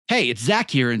Hey, it's Zach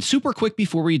here, and super quick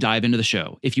before we dive into the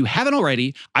show. If you haven't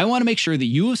already, I want to make sure that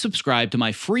you have subscribed to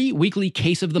my free weekly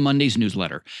Case of the Mondays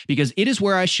newsletter, because it is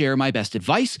where I share my best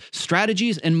advice,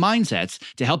 strategies, and mindsets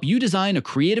to help you design a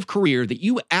creative career that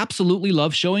you absolutely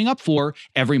love showing up for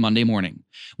every Monday morning.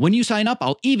 When you sign up,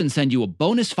 I'll even send you a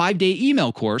bonus 5-day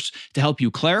email course to help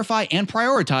you clarify and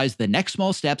prioritize the next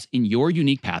small steps in your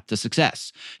unique path to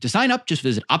success. To sign up, just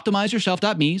visit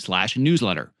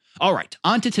optimizeyourself.me/newsletter. All right,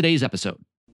 on to today's episode.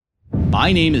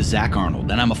 My name is Zach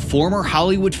Arnold, and I'm a former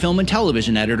Hollywood film and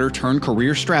television editor turned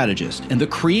career strategist and the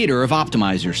creator of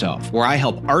Optimize Yourself, where I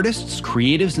help artists,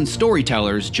 creatives, and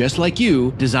storytellers just like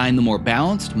you design the more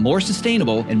balanced, more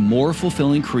sustainable, and more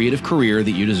fulfilling creative career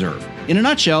that you deserve. In a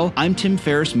nutshell, I'm Tim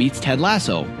Ferriss meets Ted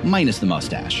Lasso, minus the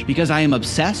mustache, because I am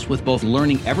obsessed with both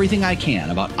learning everything I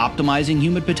can about optimizing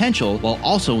human potential while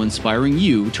also inspiring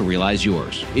you to realize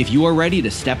yours. If you are ready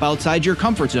to step outside your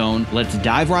comfort zone, let's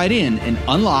dive right in and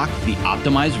unlock the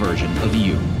optimized version of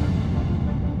you.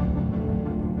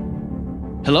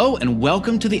 Hello, and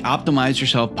welcome to the Optimize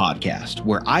Yourself podcast,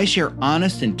 where I share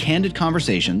honest and candid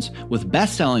conversations with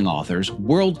best-selling authors,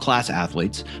 world-class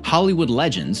athletes, Hollywood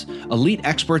legends, elite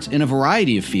experts in a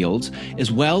variety of fields,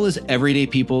 as well as everyday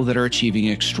people that are achieving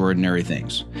extraordinary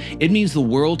things. It means the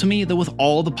world to me that with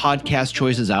all the podcast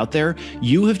choices out there,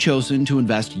 you have chosen to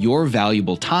invest your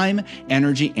valuable time,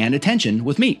 energy, and attention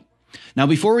with me. Now,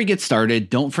 before we get started,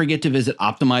 don't forget to visit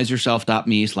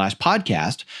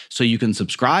optimizeyourself.me/podcast so you can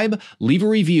subscribe, leave a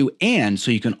review, and so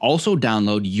you can also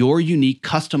download your unique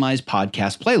customized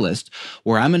podcast playlist,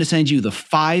 where I'm going to send you the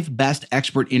 5 best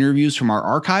expert interviews from our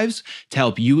archives to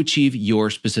help you achieve your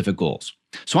specific goals.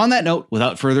 So on that note,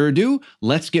 without further ado,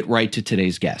 let's get right to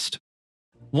today's guest.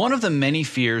 One of the many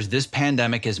fears this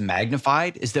pandemic has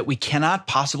magnified is that we cannot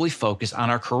possibly focus on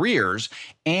our careers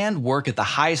and work at the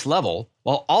highest level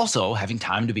while also having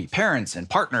time to be parents and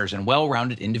partners and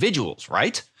well-rounded individuals,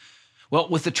 right? Well,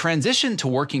 with the transition to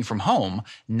working from home,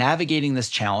 navigating this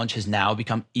challenge has now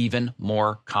become even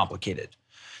more complicated.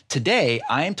 Today,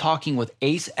 I am talking with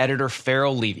ace editor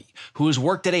Farrell Levy, who has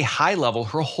worked at a high level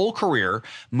her whole career,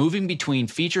 moving between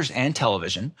features and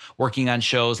television, working on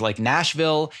shows like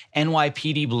Nashville,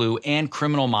 NYPD Blue, and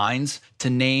Criminal Minds, to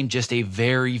name just a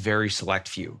very, very select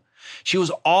few. She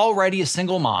was already a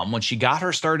single mom when she got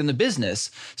her start in the business,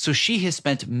 so she has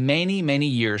spent many, many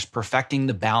years perfecting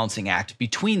the balancing act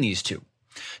between these two.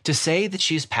 To say that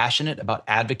she is passionate about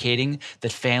advocating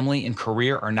that family and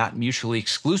career are not mutually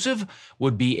exclusive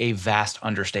would be a vast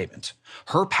understatement.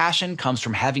 Her passion comes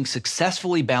from having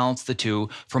successfully balanced the two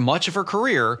for much of her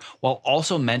career while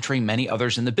also mentoring many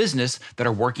others in the business that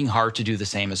are working hard to do the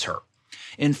same as her.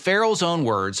 In Farrell's own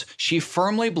words, she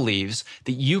firmly believes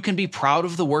that you can be proud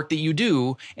of the work that you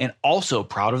do and also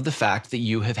proud of the fact that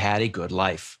you have had a good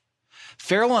life.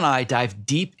 Farrell and I dive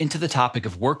deep into the topic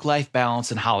of work-life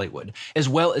balance in Hollywood, as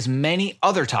well as many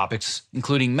other topics,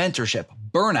 including mentorship,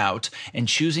 burnout, and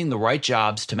choosing the right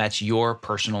jobs to match your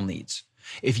personal needs.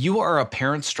 If you are a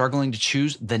parent struggling to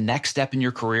choose the next step in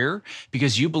your career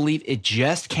because you believe it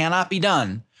just cannot be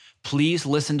done, please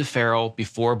listen to Farrell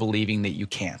before believing that you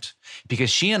can't,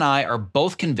 because she and I are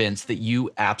both convinced that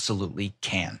you absolutely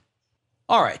can.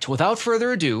 All right, without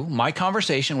further ado, my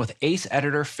conversation with ace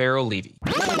editor Farrell Levy.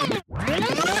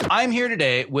 I'm here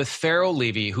today with Farrell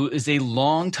Levy, who is a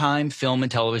longtime film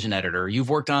and television editor. You've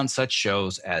worked on such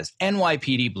shows as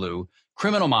NYPD Blue,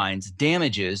 Criminal Minds,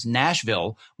 Damages,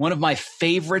 Nashville, one of my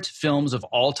favorite films of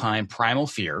all time, Primal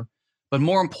Fear. But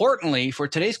more importantly, for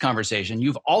today's conversation,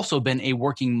 you've also been a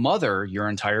working mother your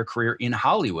entire career in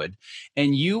Hollywood.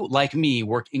 And you, like me,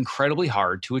 work incredibly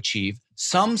hard to achieve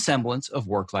some semblance of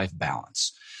work-life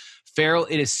balance. Farrell,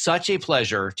 it is such a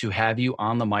pleasure to have you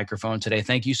on the microphone today.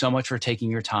 Thank you so much for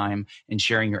taking your time and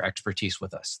sharing your expertise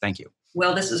with us. Thank you.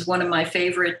 Well, this is one of my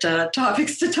favorite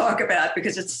topics to talk about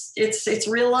because it's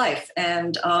real life.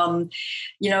 And,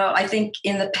 I think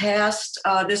in the past,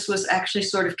 this was actually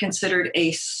sort of considered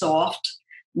a soft,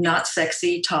 not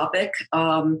sexy topic.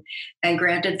 And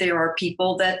granted, there are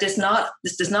people that this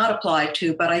does not apply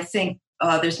to, but I think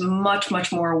there's much,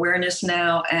 much more awareness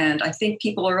now. And I think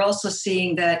people are also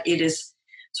seeing that it is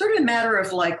sort of a matter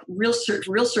of like real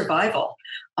survival.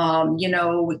 We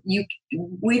don't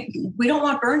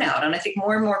want burnout. And I think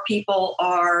more and more people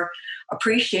are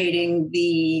appreciating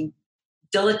the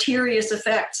deleterious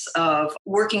effects of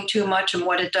working too much and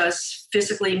what it does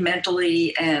physically,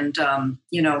 mentally, and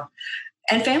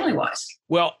family-wise.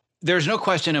 Well, There's no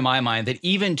question in my mind that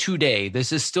even today,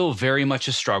 this is still very much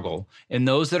a struggle. And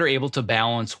those that are able to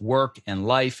balance work and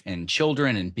life and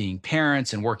children and being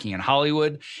parents and working in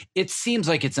Hollywood, it seems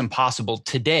like it's impossible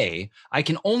today. I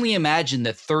can only imagine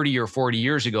that 30 or 40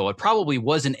 years ago, it probably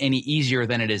wasn't any easier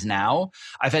than it is now.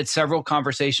 I've had several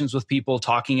conversations with people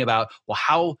talking about, well,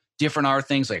 how different are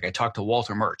things? Like I talked to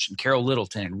Walter Murch and Carol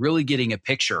Littleton and really getting a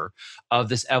picture of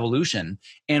this evolution.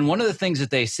 And one of the things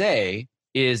that they say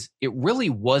is it really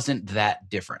wasn't that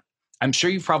different. I'm sure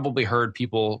you've probably heard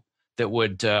people that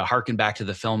would hearken back to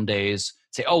the film days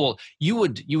say, oh, well, you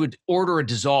would order a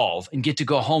dissolve and get to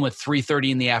go home at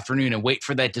 3:30 in the afternoon and wait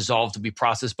for that dissolve to be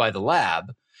processed by the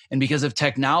lab. And because of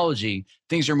technology,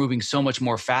 things are moving so much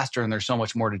more faster and there's so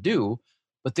much more to do,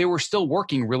 but they were still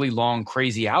working really long,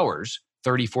 crazy hours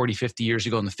 30, 40, 50 years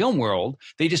ago in the film world.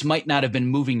 They just might not have been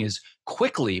moving as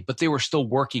quickly, but they were still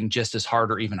working just as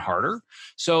hard or even harder.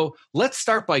 So let's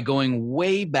start by going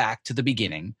way back to the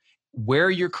beginning,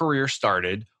 where your career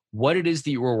started, what it is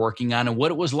that you were working on, and what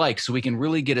it was like, so we can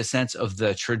really get a sense of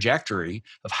the trajectory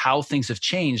of how things have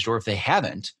changed, or if they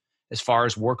haven't, as far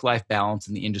as work-life balance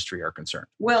in the industry are concerned.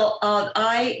 Well,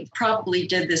 I probably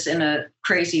did this in a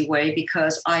crazy way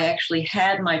because I actually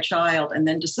had my child and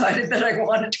then decided that I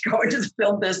wanted to go into the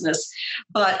film business.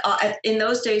 But in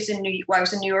those days I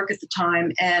was in New York at the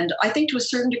time, and I think to a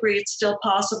certain degree it's still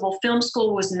possible. Film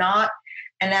school was not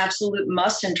an absolute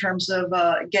must in terms of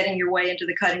getting your way into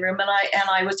the cutting room. And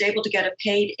I was able to get a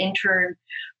paid intern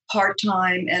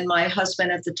part-time, and my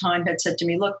husband at the time had said to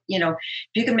me, look, if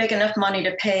you can make enough money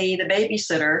to pay the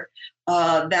babysitter,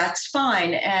 that's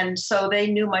fine. And so they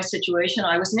knew my situation.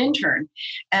 I was an intern,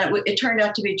 and it turned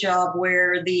out to be a job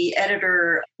where the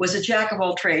editor was a jack of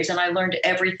all trades, and I learned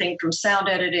everything from sound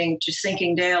editing to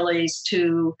syncing dailies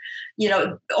to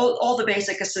all the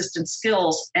basic assistant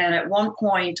skills. And at one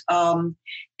point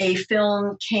a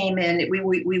film came in.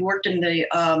 We worked in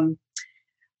the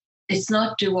it's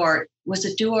not Duart. Was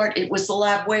it Duart? It was the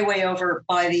lab way over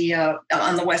by the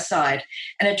on the west side.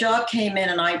 And a job came in,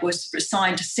 and I was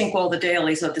assigned to sync all the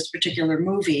dailies of this particular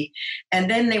movie. And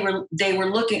then they were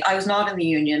looking. I was not in the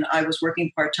union. I was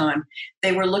working part-time.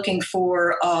 They were looking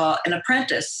for an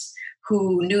apprentice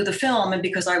who knew the film, and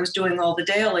because I was doing all the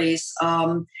dailies,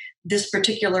 this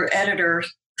particular editor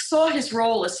saw his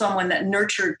role as someone that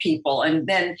nurtured people, and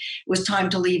then it was time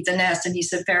to leave the nest. And he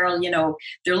said, Farrell,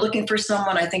 they're looking for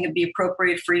someone. I think it'd be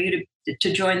appropriate for you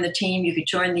to join the team. You could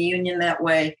join the union that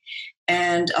way.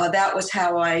 And that was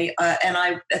how I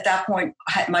at that point,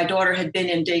 my daughter had been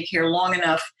in daycare long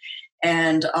enough,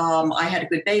 and I had a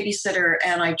good babysitter,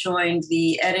 and I joined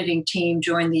the editing team,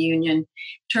 joined the union.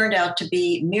 Turned out to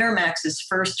be Miramax's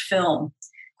first film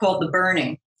called The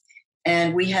Burning.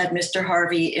 And we had Mr.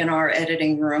 Harvey in our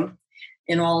editing room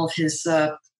in all of his,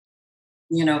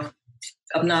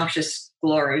 obnoxious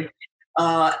glory.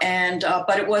 But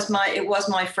it was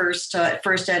my first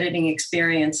editing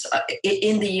experience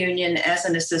in the union as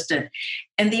an assistant.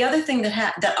 And the other thing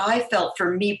that I felt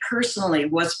for me personally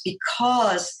was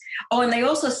because, and they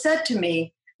also said to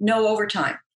me, no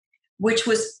overtime, which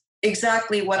was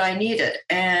exactly what I needed.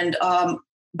 And,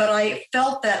 but I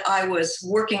felt that I was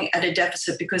working at a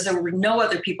deficit because there were no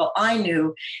other people I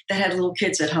knew that had little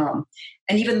kids at home.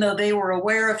 And even though they were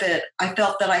aware of it, I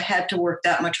felt that I had to work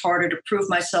that much harder to prove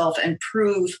myself and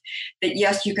prove that,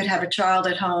 yes, you could have a child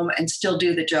at home and still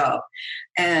do the job.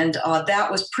 And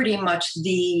that was pretty much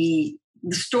the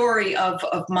story of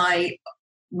my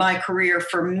career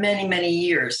for many, many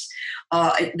years.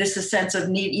 This is a sense of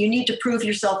you need to prove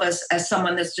yourself as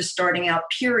someone that's just starting out,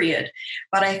 period.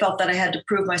 But I felt that I had to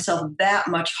prove myself that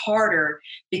much harder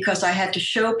because I had to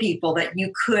show people that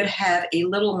you could have a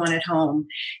little one at home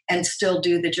and still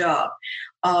do the job.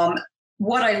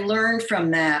 What I learned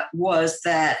from that was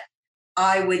that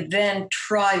I would then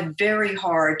try very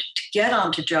hard to get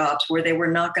onto jobs where they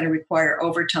were not going to require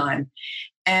overtime.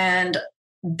 And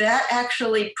that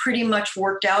actually pretty much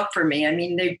worked out for me. I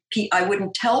mean, I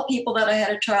wouldn't tell people that I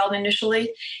had a child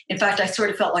initially. In fact, I sort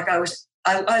of felt like I was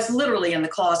literally in the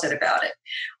closet about it.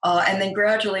 And then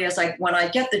gradually, when I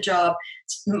get the job,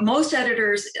 most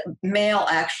editors, male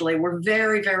actually, were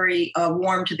very, very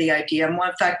warm to the idea. And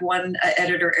in fact, one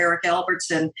editor, Eric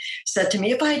Albertson, said to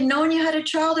me, if I had known you had a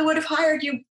child, I would have hired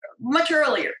you much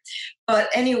earlier. But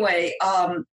anyway,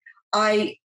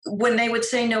 when they would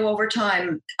say no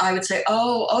overtime, I would say,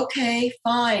 oh, okay,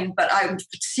 fine. But I would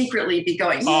secretly be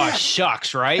going, yeah. Oh,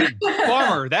 shucks, right?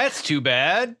 Bummer, that's too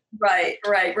bad. Right.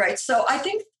 So I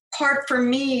think part for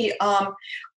me,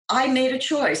 I made a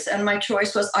choice. And my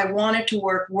choice was I wanted to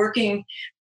working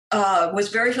was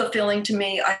very fulfilling to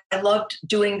me. I loved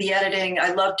doing the editing.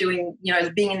 I loved doing,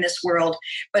 being in this world.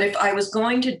 But if I was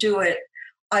going to do it,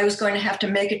 I was going to have to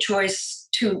make a choice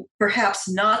to perhaps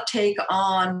not take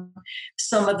on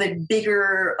some of the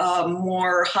bigger,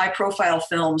 more high-profile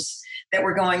films that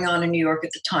were going on in New York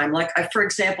at the time. Like, for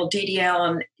example, Dede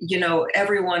Allen,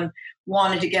 everyone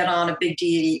wanted to get on a big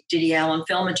Dede Allen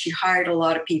film, and she hired a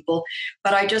lot of people.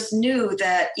 But I just knew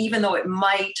that even though it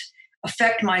might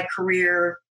affect my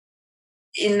career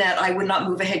in that I would not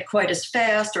move ahead quite as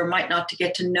fast or might not to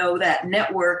get to know that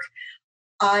network,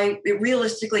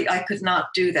 realistically, I could not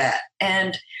do that.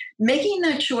 And making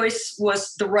that choice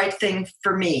was the right thing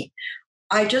for me.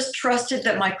 I just trusted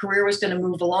that my career was going to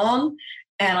move along,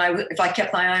 and if I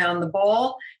kept my eye on the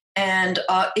ball, and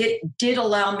it did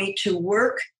allow me to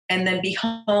work and then be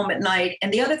home at night.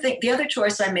 And the other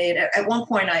choice I made, at one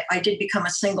point, I did become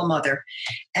a single mother.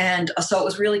 And so it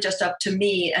was really just up to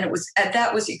me. And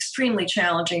that was extremely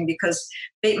challenging because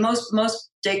most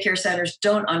daycare centers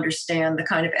don't understand the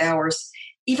kind of hours.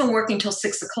 Even working till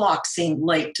 6 o'clock seemed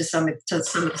late to some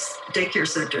daycare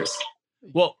centers.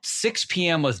 Well, 6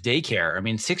 p.m. with daycare. I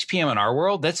mean, 6 p.m. in our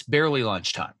world, that's barely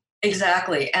lunchtime.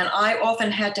 Exactly. And I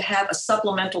often had to have a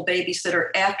supplemental babysitter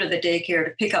after the daycare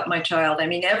to pick up my child. I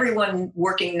mean, everyone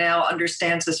working now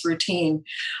understands this routine,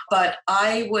 but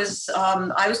I was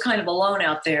kind of alone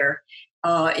out there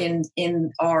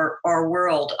in our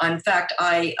world. In fact,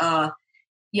 there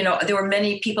were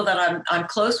many people that I'm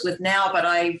close with now, but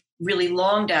I really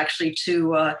longed actually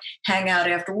to hang out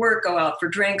after work, go out for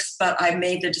drinks. But I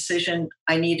made the decision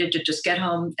I needed to just get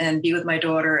home and be with my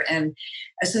daughter. And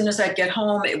as soon as I'd get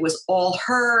home, it was all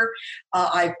her.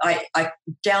 I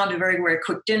downed a very, very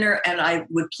quick dinner, and I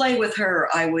would play with her.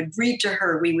 I would read to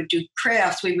her. We would do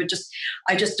crafts.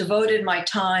 I just devoted my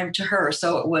time to her.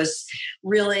 So it was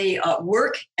really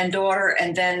work and daughter,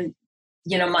 and then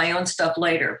my own stuff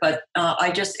later. But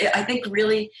I think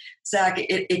really, Zach,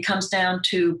 it comes down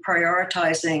to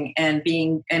prioritizing and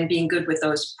being good with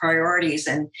those priorities,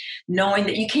 and knowing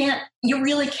that you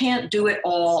really can't do it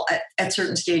all at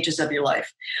certain stages of your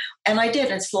life. And I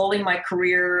did. And slowly my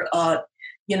career,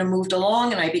 moved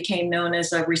along, and I became known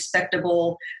as a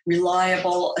respectable,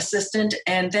 reliable assistant.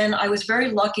 And then I was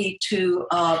very lucky to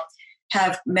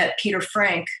have met Peter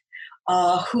Frank,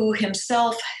 who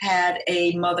himself had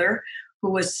a mother who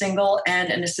was single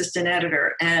and an assistant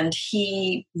editor. And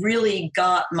he really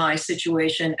got my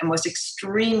situation and was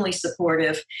extremely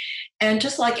supportive. And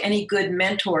just like any good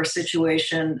mentor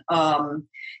situation,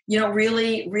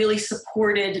 really, really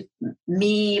supported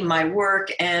me, my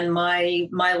work, and my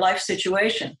life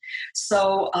situation.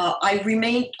 So I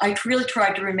really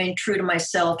tried to remain true to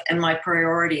myself and my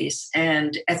priorities.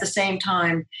 And at the same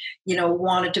time,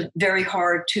 wanted to very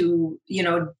hard to,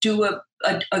 do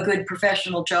a good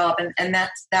professional job. And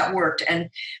that worked. And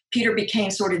Peter became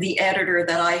sort of the editor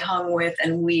that I hung with,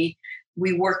 and we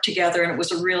worked together. And it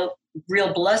was a real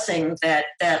blessing that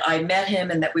I met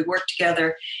him and that we worked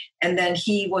together. And then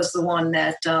he was the one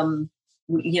that,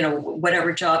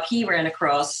 whatever job he ran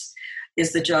across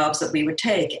is the jobs that we would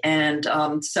take. And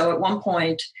so at one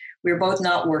point we were both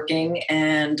not working,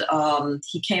 and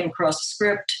he came across a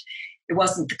script. It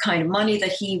wasn't the kind of money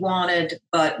that he wanted,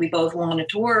 but we both wanted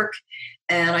to work.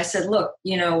 And I said, look,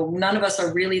 none of us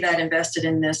are really that invested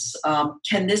in this.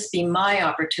 Can this be my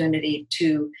opportunity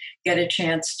to get a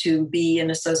chance to be an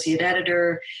associate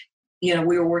editor? We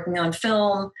were working on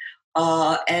film,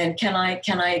 and can I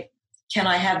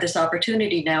have this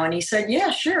opportunity now? And he said,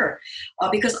 yeah, sure.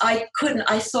 Because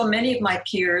I saw many of my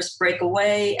peers break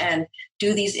away and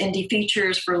do these indie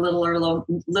features for little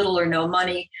or no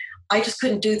money. I just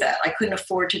couldn't do that. I couldn't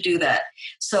afford to do that.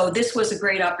 So this was a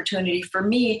great opportunity for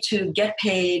me to get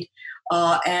paid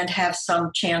and have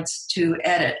some chance to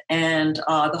edit. And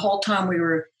the whole time we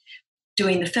were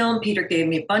doing the film, Peter gave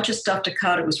me a bunch of stuff to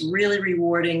cut. It was really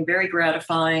rewarding, very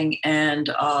gratifying. And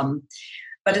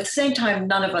but at the same time,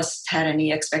 none of us had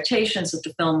any expectations that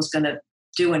the film was going to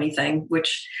do anything,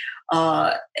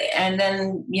 and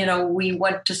then, we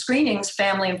went to screenings,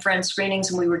 family and friend screenings,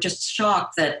 and we were just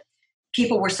shocked that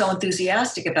people were so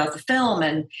enthusiastic about the film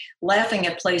and laughing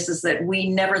at places that we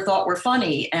never thought were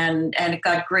funny, and it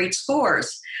got great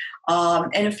scores.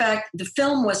 And in fact, the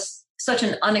film was such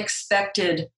an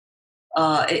unexpected,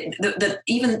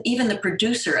 even the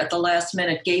producer at the last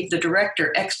minute gave the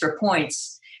director extra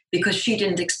points because she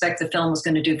didn't expect the film was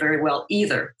going to do very well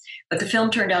either. But the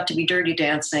film turned out to be Dirty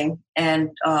Dancing,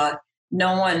 and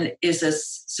no one is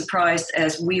as surprised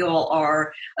as we all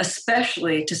are,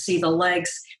 especially to see the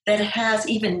legs that it has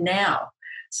even now.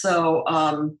 So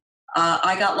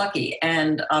I got lucky,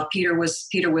 and Peter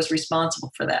was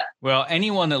responsible for that. Well,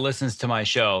 anyone that listens to my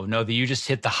show know that you just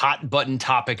hit the hot button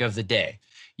topic of the day.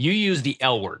 You used the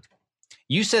L word.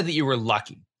 You said that you were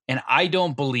lucky, and I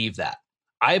don't believe that.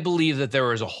 I believe that there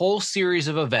was a whole series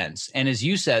of events. And as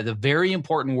you said, the very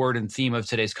important word and theme of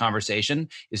today's conversation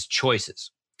is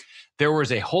choices. There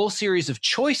was a whole series of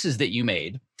choices that you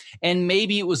made, and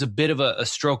maybe it was a bit of a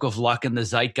stroke of luck in the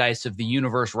zeitgeist of the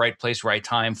universe, right place, right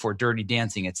time for Dirty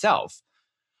Dancing itself.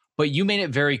 But you made it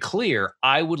very clear,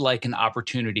 I would like an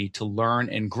opportunity to learn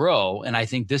and grow. And I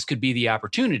think this could be the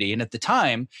opportunity. And at the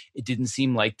time, it didn't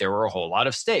seem like there were a whole lot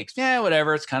of stakes. Yeah,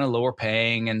 whatever. It's kind of lower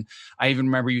paying. And I even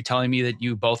remember you telling me that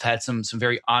you both had some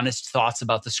very honest thoughts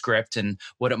about the script and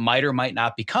what it might or might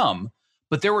not become.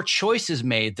 But there were choices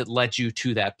made that led you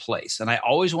to that place. And I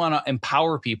always want to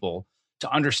empower people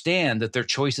to understand that their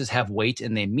choices have weight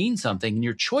and they mean something. And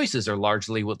your choices are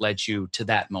largely what led you to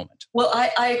that moment. Well,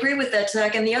 I agree with that,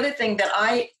 Zach. And the other thing that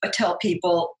I tell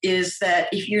people is that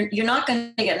if you're not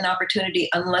going to get an opportunity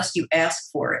unless you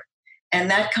ask for it. And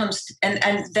that comes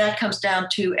down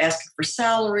to asking for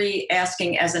salary,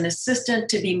 asking as an assistant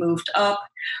to be moved up.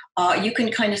 You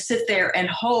can kind of sit there and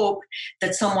hope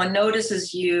that someone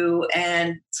notices you,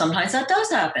 and sometimes that does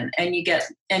happen, and you get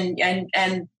and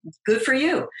good for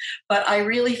you. But I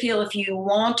really feel if you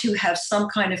want to have some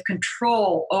kind of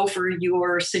control over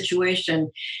your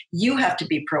situation, you have to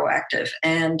be proactive.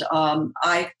 And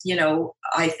I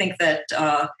think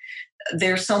that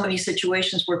there's so many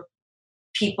situations where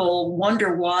people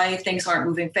wonder why things aren't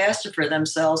moving faster for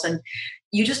themselves. And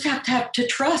you just have to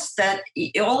trust that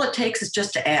all it takes is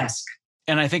just to ask.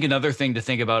 And I think another thing to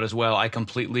think about as well, I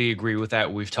completely agree with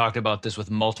that. We've talked about this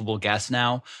with multiple guests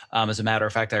now. As a matter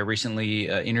of fact, I recently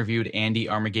interviewed Andy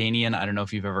Armaganian. I don't know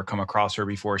if you've ever come across her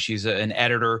before. She's an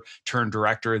editor turned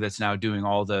director that's now doing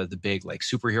all the big like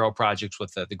superhero projects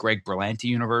with the Greg Berlanti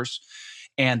universe.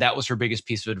 And that was her biggest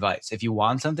piece of advice. If you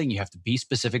want something, you have to be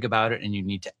specific about it and you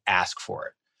need to ask for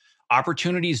it.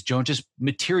 Opportunities don't just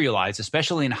materialize,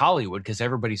 especially in Hollywood, because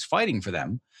everybody's fighting for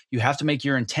them. You have to make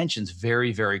your intentions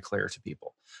very, very clear to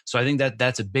people. So I think that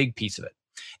that's a big piece of it.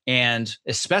 And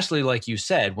especially like you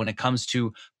said, when it comes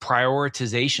to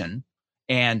prioritization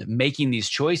and making these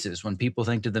choices, when people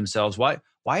think to themselves, why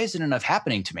isn't enough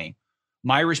happening to me?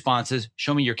 My response is,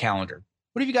 show me your calendar.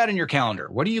 What have you got in your calendar?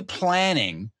 What are you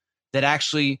planning that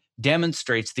actually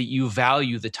demonstrates that you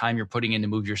value the time you're putting in to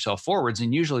move yourself forwards?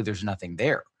 And usually there's nothing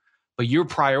there. But you're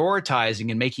prioritizing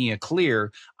and making it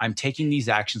clear, I'm taking these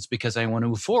actions because I want to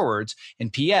move forwards.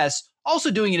 And P.S.,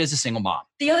 also doing it as a single mom.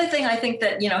 The other thing I think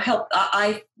that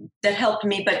helped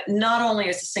me, but not only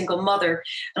as a single mother,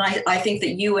 and I think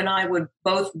that you and I would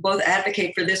both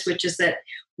advocate for this, which is that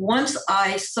once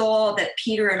I saw that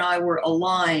Peter and I were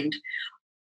aligned,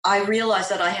 I realized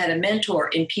that I had a mentor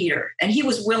in Peter, and he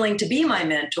was willing to be my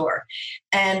mentor.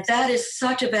 And that is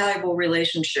such a valuable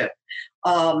relationship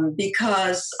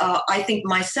because I think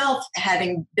myself,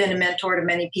 having been a mentor to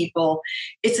many people,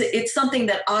 it's something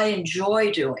that I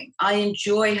enjoy doing. I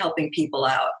enjoy helping people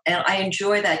out, and I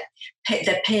enjoy that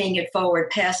paying it forward,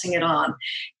 passing it on.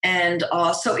 And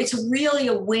so it's really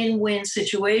a win-win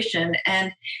situation.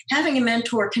 And having a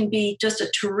mentor can be just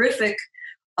a terrific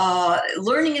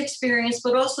learning experience,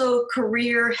 but also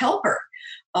career helper.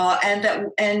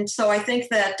 And so I think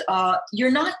that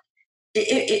you're not,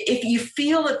 if you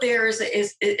feel that there is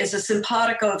a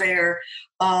simpatico there,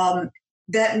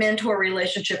 that mentor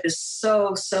relationship is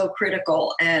so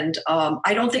critical. And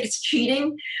I don't think it's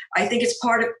cheating. I think it's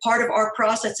part of our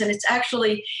process. And it's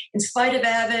actually, in spite of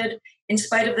Avid, in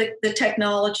spite of the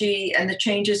technology and the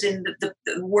changes in the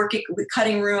working, the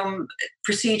cutting room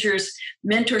procedures,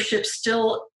 mentorship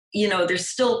still, there's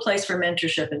still a place for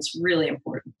mentorship, and it's really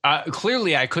important.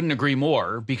 Clearly, I couldn't agree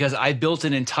more, because I built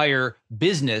an entire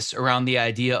business around the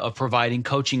idea of providing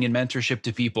coaching and mentorship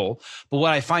to people. But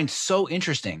what I find so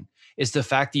interesting is the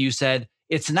fact that you said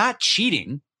it's not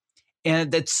cheating.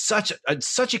 And that's such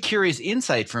a curious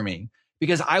insight for me,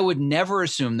 because I would never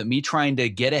assume that me trying to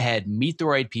get ahead, meet the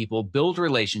right people, build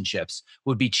relationships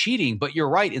would be cheating. But you're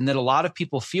right in that a lot of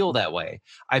people feel that way.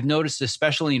 I've noticed,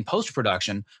 especially in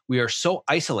post-production, we are so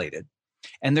isolated.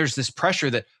 And there's this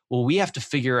pressure that, well, we have to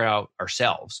figure it out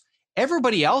ourselves.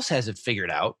 Everybody else has it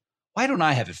figured out. Why don't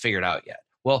I have it figured out yet?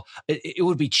 Well, it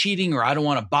would be cheating, or I don't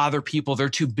want to bother people. They're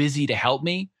too busy to help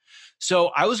me. So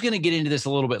I was going to get into this a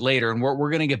little bit later, and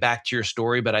we're going to get back to your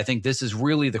story, but I think this is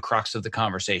really the crux of the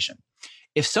conversation.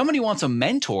 If somebody wants a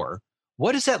mentor,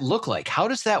 what does that look like? How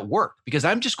does that work? Because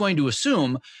I'm just going to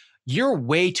assume you're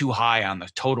way too high on the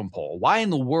totem pole. Why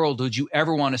in the world would you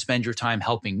ever want to spend your time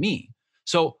helping me?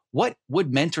 So what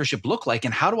would mentorship look like,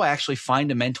 and how do I actually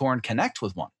find a mentor and connect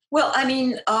with one? Well, I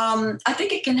mean, I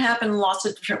think it can happen in lots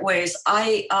of different ways.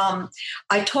 I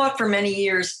taught for many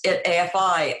years at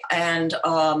AFI, and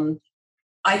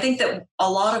I think that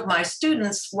a lot of my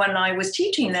students, when I was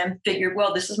teaching them, figured,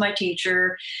 well, this is my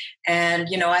teacher, and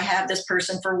I have this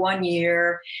person for 1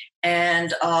 year,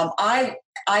 and I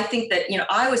think that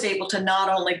I was able to not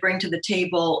only bring to the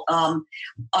table,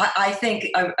 I think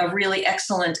a really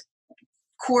excellent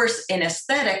course in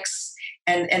aesthetics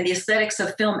and the aesthetics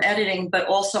of film editing, but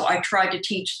also I tried to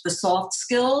teach the soft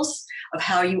skills of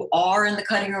how you are in the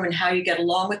cutting room and how you get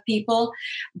along with people.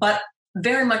 But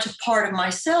very much a part of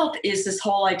myself is this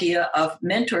whole idea of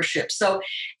mentorship. So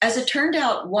as it turned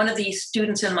out, one of the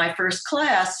students in my first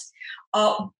class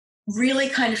really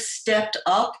kind of stepped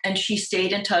up, and she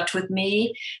stayed in touch with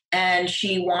me, and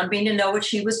she wanted me to know what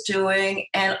she was doing.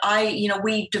 And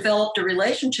we developed a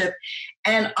relationship,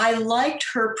 and I liked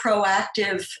her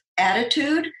proactive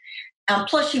attitude.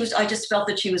 Plus, I just felt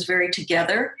that she was very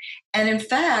together. And in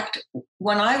fact,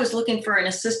 when I was looking for an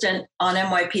assistant on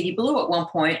NYPD Blue at one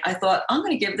point, I thought, I'm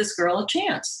going to give this girl a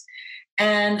chance.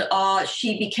 And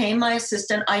she became my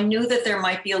assistant. I knew that there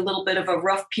might be a little bit of a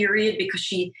rough period because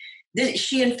she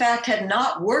in fact had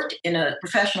not worked in a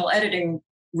professional editing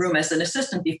room as an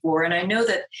assistant before. And I know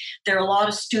that there are a lot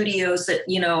of studios that,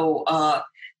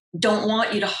 don't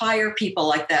want you to hire people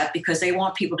like that because they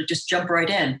want people to just jump right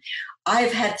in.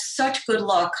 I've had such good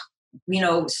luck.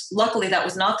 Luckily that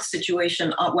was not the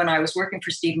situation when I was working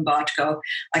for Stephen Bochco.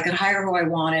 I could hire who I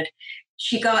wanted.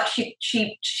 She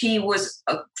was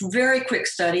a very quick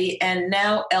study, and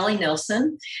now Ellie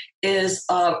Nilsson is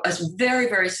a very,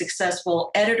 very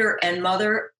successful editor and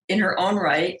mother in her own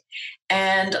right.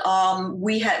 And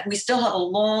we still have a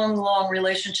long, long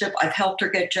relationship. I've helped her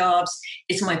get jobs.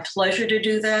 It's my pleasure to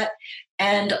do that.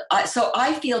 And so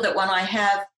I feel that when I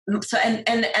have,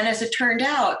 and as it turned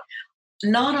out,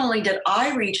 not only did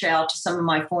I reach out to some of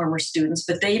my former students,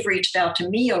 but they've reached out to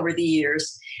me over the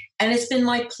years. And it's been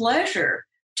my pleasure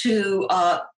to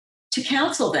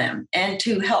counsel them and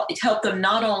to help them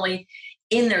not only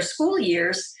in their school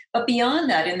years, but beyond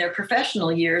that in their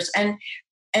professional years, and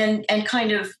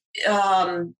kind of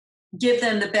give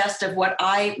them the best of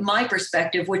my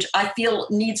perspective, which I feel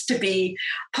needs to be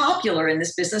popular in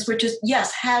this business, which is,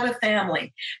 yes, have a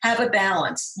family, have a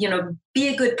balance, be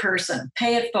a good person,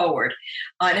 pay it forward.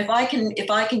 And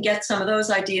if I can get some of those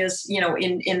ideas,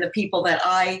 in the people that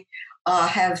I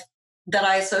that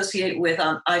I associate with,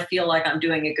 I feel like I'm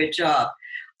doing a good job.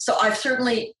 So I've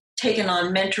certainly taken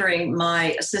on mentoring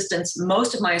my assistants.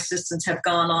 Most of my assistants have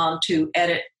gone on to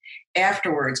edit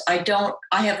afterwards. I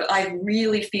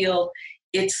really feel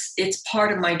it's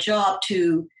part of my job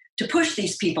to push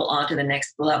these people on to the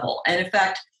next level. And in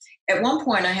fact, at one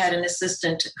point I had an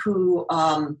assistant who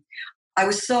I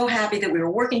was so happy that we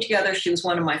were working together. She was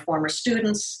one of my former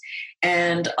students,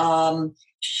 and I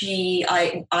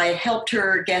helped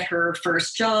her get her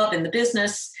first job in the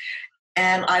business.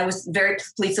 And I was very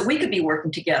pleased that we could be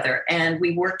working together. And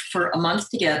we worked for a month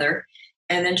together.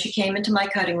 And then she came into my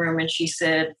cutting room and she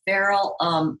said, Farrell,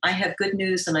 I have good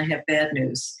news and I have bad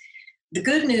news. The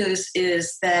good news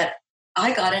is that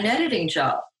I got an editing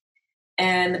job.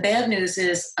 And the bad news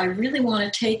is I really want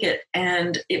to take it.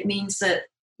 And it means that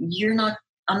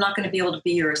I'm not going to be able to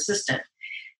be your assistant.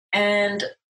 And,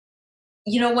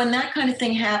 when that kind of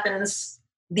thing happens,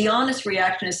 the honest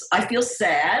reaction is I feel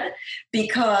sad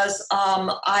because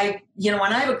when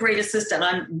I have a great assistant,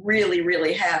 I'm really,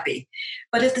 really happy.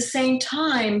 But at the same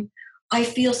time, I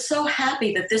feel so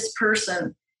happy that this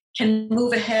person can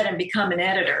move ahead and become an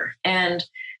editor. And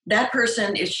that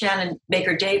person is Shannon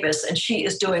Baker Davis, and she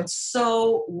is doing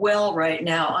so well right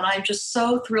now. And I'm just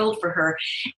so thrilled for her.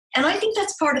 And I think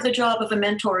that's part of the job of a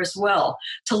mentor as well,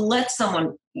 to let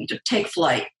someone take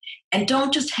flight. And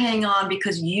don't just hang on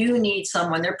because you need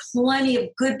someone. There are plenty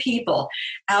of good people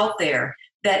out there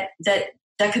that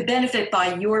could benefit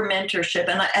by your mentorship.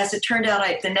 And as it turned out,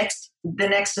 the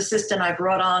next assistant I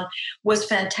brought on was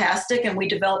fantastic, and we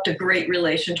developed a great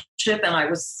relationship. And I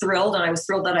was thrilled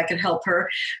that I could help her.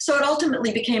 So it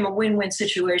ultimately became a win-win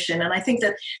situation. And I think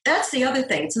that that's the other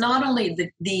thing. It's not only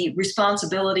the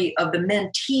responsibility of the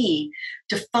mentee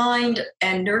to find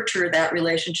and nurture that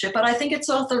relationship, but I think it's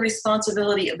also the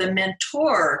responsibility of the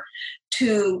mentor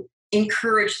to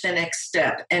encourage the next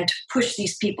step and to push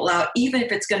these people out, even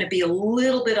if it's going to be a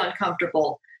little bit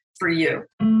uncomfortable for you.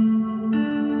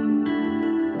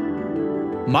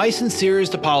 My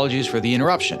sincerest apologies for the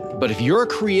interruption, but if you're a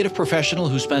creative professional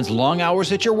who spends long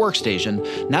hours at your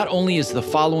workstation, not only is the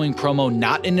following promo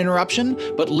not an interruption,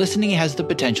 but listening has the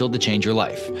potential to change your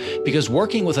life. Because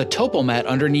working with a topo mat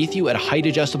underneath you at a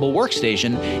height-adjustable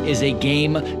workstation is a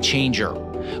game changer.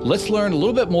 Let's learn a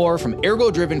little bit more from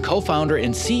Ergo-Driven co-founder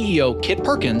and CEO Kit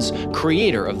Perkins,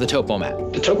 creator of the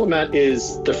TopoMat. The TopoMat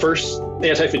is the first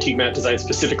anti-fatigue mat designed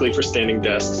specifically for standing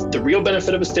desks. The real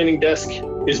benefit of a standing desk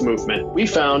is movement. We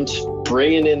found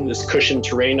bringing in this cushioned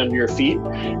terrain under your feet,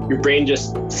 your brain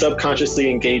just subconsciously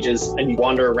engages and you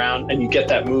wander around and you get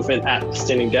that movement at the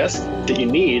standing desk that you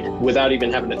need without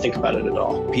even having to think about it at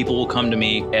all. People will come to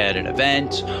me at an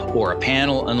event or a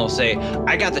panel and they'll say,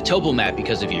 I got the TopoMat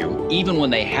because of you. Even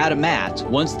when they had a mat,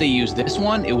 once they used this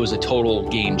one, it was a total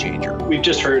game changer. We've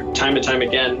just heard time and time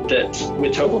again that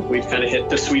with Topo, we've kind of hit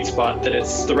the sweet spot, that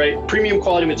it's the right premium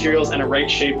quality materials and a right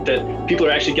shape that people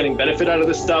are actually getting benefit out of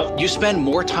this stuff. You spend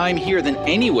more time here than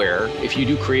anywhere if you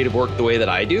do creative work the way that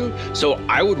I do. So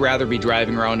I would rather be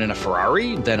driving around in a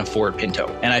Ferrari than a Ford Pinto.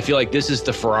 And I feel like this is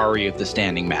the Ferrari of the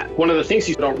standing mat. One of the things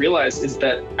you don't realize is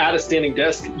that at a standing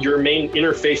desk, your main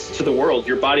interface to the world,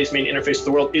 your body's main interface to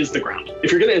the world is the ground.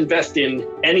 If you're going to invest in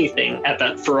anything at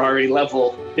that Ferrari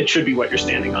level, it should be what you're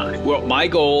standing on. Well, my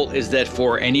goal is that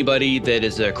for anybody that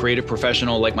is a creative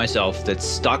professional like myself that's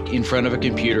stuck in front of a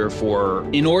computer for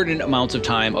inordinate amounts of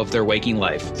time of their waking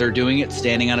life, they're doing it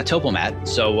standing on a TopoMat.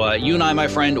 So you and I, my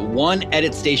friend, one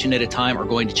edit station at a time are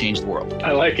going to change the world.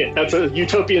 I like it. That's a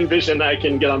utopian vision I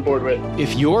can get on board with.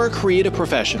 If you're a creative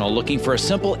professional looking for a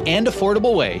simple and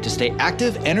affordable way to stay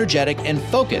active, energetic, and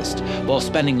focused while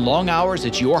spending long hours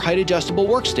at your height adjustable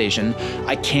workstation,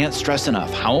 I can't stress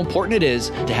enough how important it is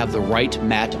to have the right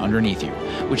mat underneath you,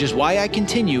 which is why I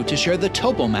continue to share the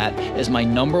TopoMat as my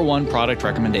 #1 product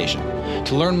recommendation.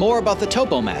 To learn more about the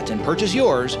TopoMat and purchase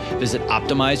yours, visit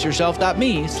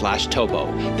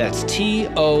optimizeyourself.me/topo. That's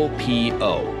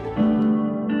TOPO.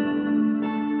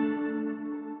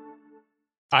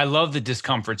 I love the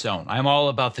discomfort zone. I'm all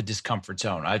about the discomfort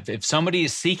zone. If somebody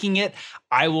is seeking it,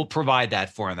 I will provide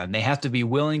that for them. They have to be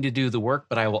willing to do the work,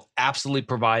 but I will absolutely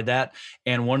provide that.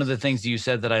 And one of the things you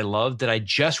said that I loved that I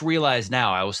just realized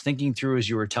now, I was thinking through as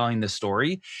you were telling this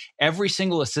story, every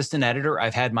single assistant editor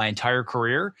I've had my entire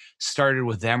career started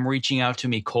with them reaching out to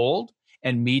me cold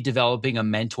and me developing a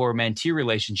mentor-mentee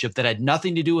relationship that had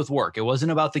nothing to do with work. It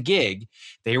wasn't about the gig.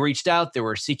 They reached out, they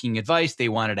were seeking advice, they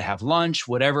wanted to have lunch,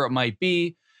 whatever it might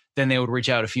be. Then they would reach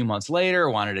out a few months later,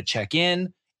 wanted to check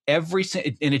in. And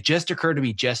it just occurred to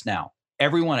me just now.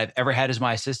 Everyone I've ever had as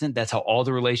my assistant, that's how all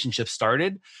the relationships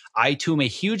started. I too am a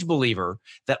huge believer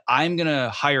that I'm going to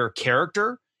hire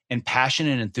character and passion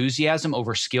and enthusiasm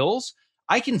over skills.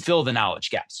 I can fill the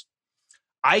knowledge gaps.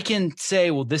 I can say,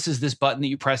 well, this is this button that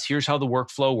you press. Here's how the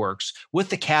workflow works, with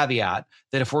the caveat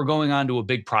that if we're going on to a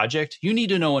big project, you need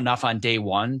to know enough on day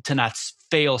one to not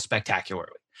fail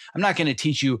spectacularly. I'm not going to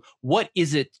teach you what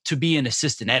is it to be an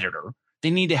assistant editor. They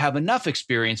need to have enough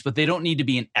experience, but they don't need to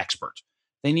be an expert.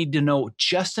 They need to know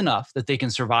just enough that they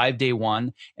can survive day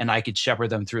one and I could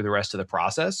shepherd them through the rest of the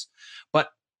process.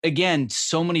 But again,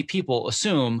 so many people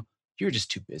assume you're just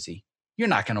too busy. You're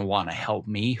not going to want to help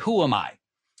me. Who am I?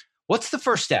 What's the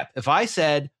first step? If I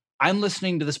said, I'm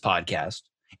listening to this podcast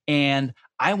and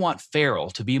I want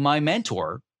Farrell to be my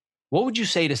mentor, what would you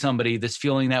say to somebody that's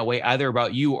feeling that way either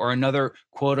about you or another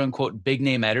quote unquote big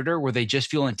name editor where they just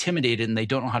feel intimidated and they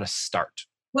don't know how to start?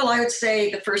 Well, I would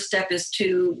say the first step is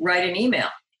to write an email,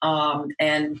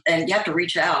 and you have to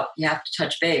reach out, you have to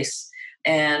touch base,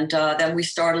 and then we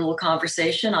start a little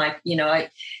conversation. I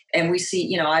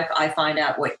find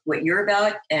out what you're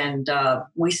about, and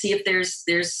we see if there's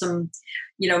some.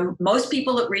 Most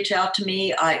people that reach out to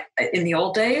me, in the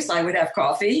old days, I would have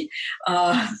coffee.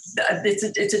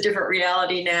 It's a different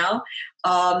reality now,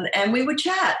 and we would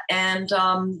chat. And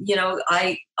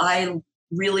I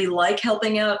really like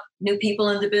helping out new people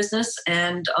in the business,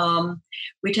 and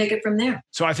we take it from there.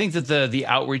 So I think that the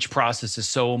outreach process is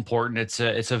so important.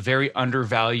 It's a very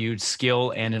undervalued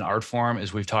skill and an art form,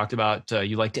 as we've talked about.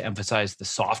 You like to emphasize the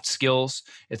soft skills.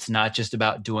 It's not just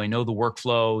about, do I know the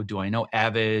workflow? Do I know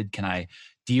Avid? Can I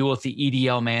deal with the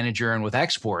EDL manager and with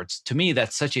exports? To me,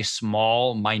 that's such a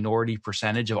small minority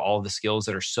percentage of all of the skills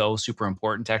that are so super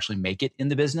important to actually make it in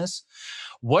the business.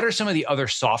 What are some of the other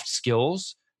soft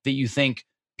skills that you think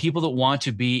people that want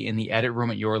to be in the edit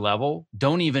room at your level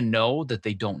don't even know that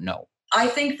they don't know? I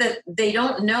think that they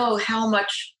don't know how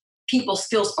much people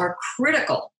skills are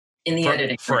critical in the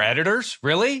editing. For editors?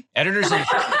 Really? Editors and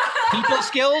people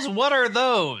skills? What are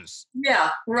those?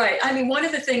 Yeah, right. I mean, one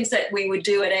of the things that we would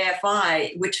do at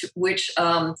AFI, which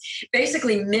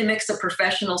basically mimics a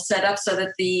professional setup, so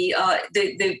that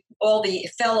all the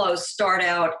fellows start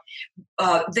out.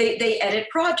 They edit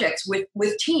projects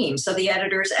with teams. So the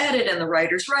editors edit, and the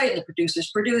writers write, and the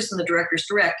producers produce, and the directors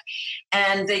direct.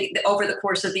 And over the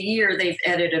course of the year, they've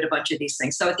edited a bunch of these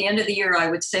things. So at the end of the year,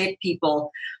 I would say to people,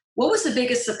 what was the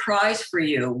biggest surprise for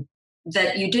you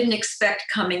that you didn't expect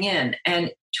coming in?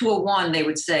 And 201, they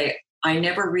would say, I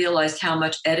never realized how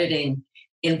much editing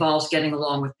involves getting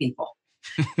along with people.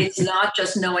 It's not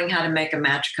just knowing how to make a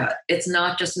match cut. It's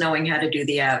not just knowing how to do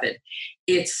the Avid.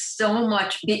 It's so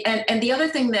much. And the other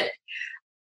thing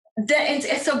and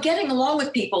so getting along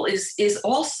with people is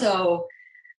also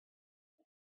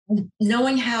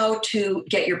knowing how to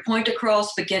get your point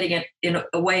across, but getting it in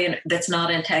a way that's not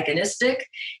antagonistic.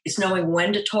 It's knowing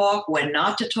when to talk, when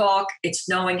not to talk. It's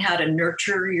knowing how to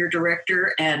nurture your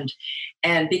director, and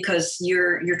because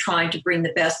you're trying to bring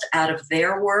the best out of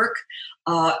their work.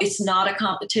 It's not a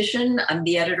competition.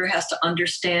 The editor has to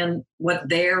understand what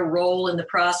their role in the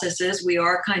process is. We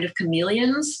are kind of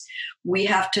chameleons. We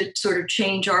have to sort of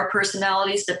change our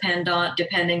personalities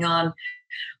depending on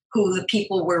who the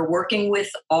people we're working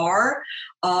with are,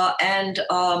 and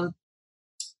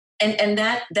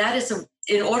that is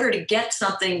in order to get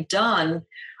something done,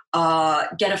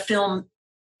 get a film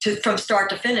from start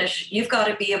to finish. You've got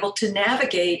to be able to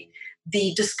navigate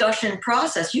the discussion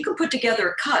process. You can put together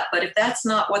a cut, but if that's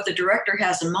not what the director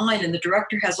has in mind, and the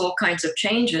director has all kinds of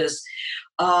changes,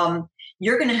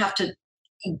 you're going to have to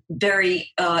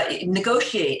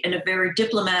negotiate in a very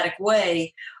diplomatic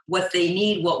way what they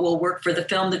need, what will work for the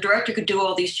film. The director could do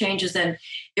all these changes and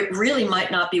it really might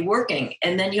not be working.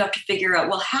 And then you have to figure out,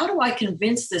 well, how do I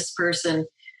convince this person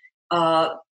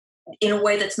in a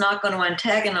way that's not going to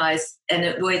antagonize and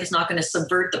in a way that's not going to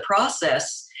subvert the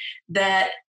process, that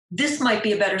this might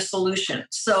be a better solution.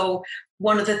 So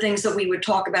one of the things that we would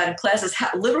talk about in class is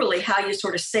literally how you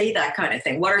sort of say that kind of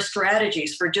thing. What are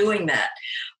strategies for doing that?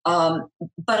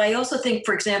 But I also think,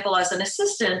 for example, as an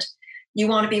assistant, you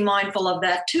want to be mindful of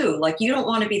that too. Like, you don't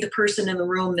want to be the person in the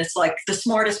room that's like the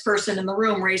smartest person in the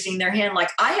room, raising their hand like,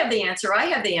 I have the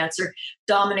answer,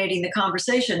 dominating the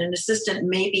conversation. An assistant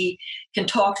maybe can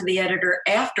talk to the editor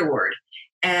afterward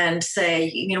and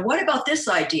say, what about this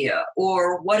idea?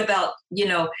 Or what about,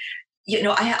 I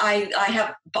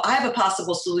have a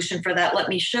possible solution for that. Let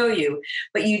me show you.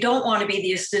 But you don't want to be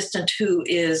the assistant who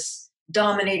is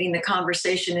dominating the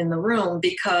conversation in the room,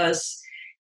 because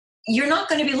you're not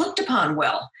going to be looked upon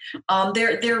well.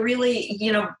 There really,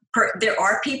 there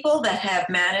are people that have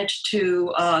managed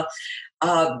to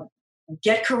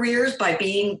get careers by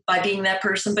being that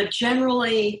person, but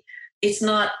generally, it's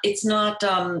not.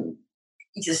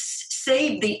 Just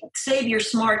save your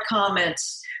smart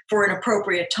comments for an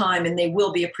appropriate time, and they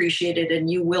will be appreciated, and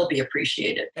you will be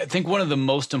appreciated. I think one of the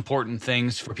most important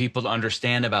things for people to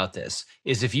understand about this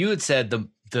is, if you had said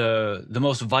the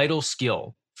most vital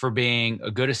skill for being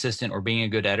a good assistant or being a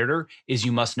good editor is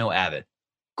you must know Avid.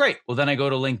 Great. Well, then I go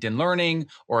to LinkedIn Learning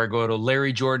or I go to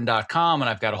LarryJordan.com and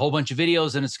I've got a whole bunch of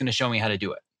videos and it's going to show me how to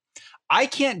do it. I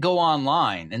can't go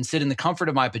online and sit in the comfort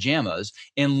of my pajamas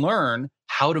and learn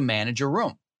how to manage a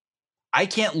room. I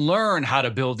can't learn how to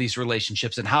build these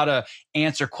relationships and how to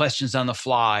answer questions on the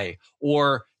fly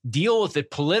or deal with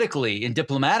it politically and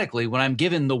diplomatically when I'm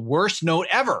given the worst note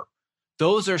ever.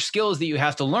 Those are skills that you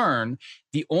have to learn.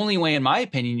 The only way, in my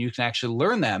opinion, you can actually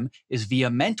learn them is via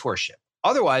mentorship.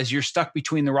 Otherwise, you're stuck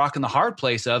between the rock and the hard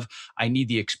place of, I need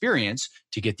the experience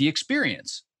to get the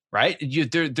experience, right?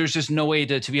 There's just no way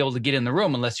to be able to get in the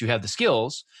room unless you have the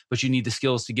skills, but you need the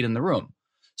skills to get in the room.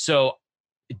 So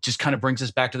it just kind of brings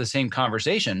us back to the same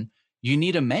conversation. You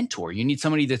need a mentor. You need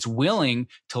somebody that's willing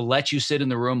to let you sit in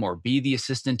the room or be the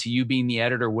assistant to you being the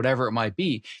editor, whatever it might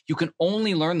be. You can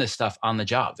only learn this stuff on the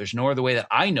job. There's no other way that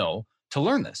I know to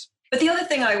learn this. But the other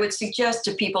thing I would suggest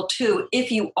to people too,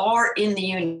 if you are in the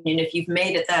union, if you've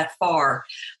made it that far,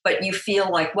 but you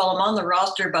feel like, well, I'm on the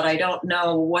roster, but I don't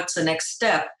know what's the next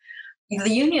step. The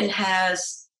union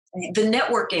has, the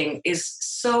networking is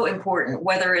so important,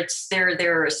 whether it's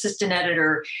their assistant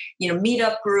editor,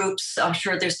 meetup groups. I'm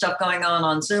sure there's stuff going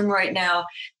on Zoom right now.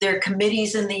 There are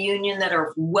committees in the union that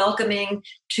are welcoming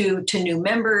to new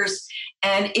members.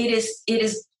 And it is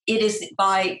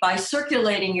by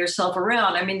circulating yourself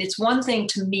around. I mean, it's one thing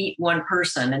to meet one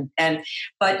person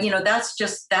but that's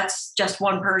just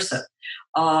one person.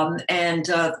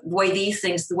 The way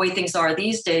things are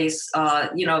these days,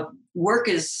 work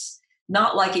is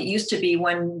not like it used to be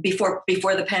before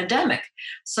the pandemic.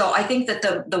 So I think that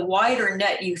the wider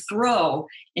net you throw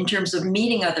in terms of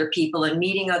meeting other people and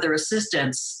meeting other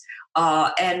assistants,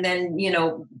 and then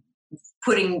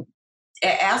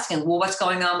asking, well, what's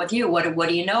going on with you? What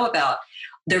do you know about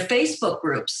their Facebook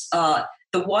groups? The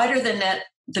wider the net,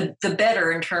 the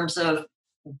better in terms of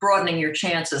broadening your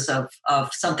chances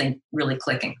of something really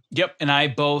clicking. Yep. And I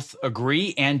both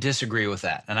agree and disagree with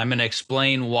that. And I'm going to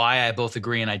explain why I both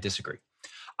agree and I disagree.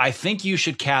 I think you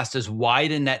should cast as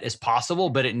wide a net as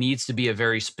possible, but it needs to be a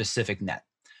very specific net.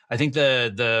 I think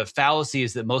the fallacy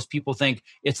is that most people think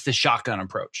it's the shotgun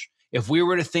approach. If we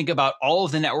were to think about all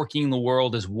of the networking in the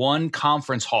world as one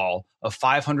conference hall of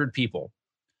 500 people,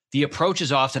 the approach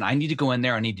is often, I need to go in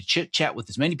there, I need to chit chat with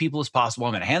as many people as possible.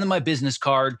 I'm going to hand them my business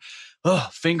card. Oh,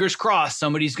 fingers crossed,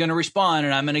 somebody's going to respond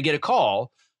and I'm going to get a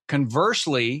call.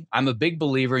 Conversely, I'm a big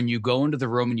believer in you go into the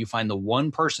room and you find the one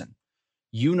person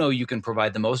you know you can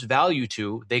provide the most value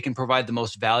to, they can provide the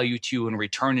most value to you in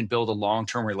return and build a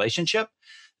long-term relationship.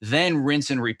 Then rinse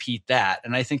and repeat that.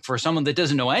 And I think for someone that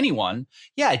doesn't know anyone,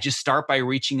 yeah, just start by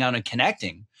reaching out and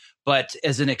connecting. But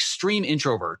as an extreme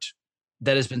introvert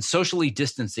that has been socially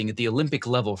distancing at the Olympic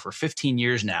level for 15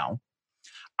 years now,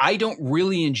 I don't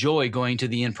really enjoy going to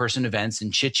the in-person events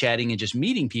and chit-chatting and just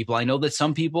meeting people. I know that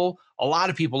some people, a lot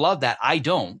of people love that. I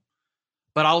don't.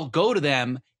 But I'll go to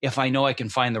them if I know I can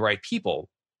find the right people.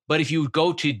 But if you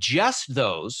go to just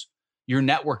those, your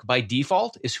network by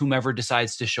default is whomever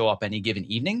decides to show up any given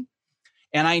evening.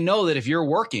 And I know that if you're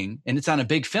working and it's on a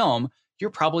big film, you're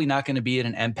probably not going to be at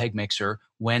an MPEG mixer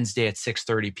Wednesday at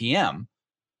 6:30 p.m.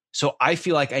 So I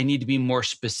feel like I need to be more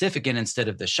specific, and instead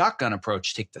of the shotgun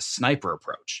approach, take the sniper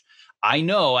approach. I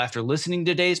know after listening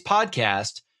to today's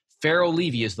podcast, Farrell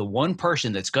Levy is the one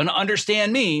person that's going to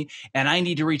understand me, and I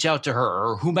need to reach out to her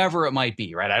or whomever it might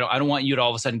be, right? I don't want you to all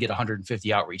of a sudden get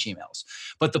 150 outreach emails.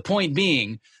 But the point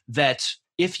being that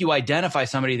if you identify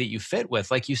somebody that you fit with,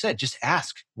 like you said, just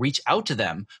ask, reach out to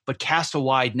them, but cast a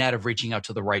wide net of reaching out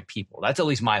to the right people. That's at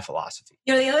least my philosophy.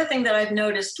 You know, the other thing that I've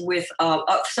noticed with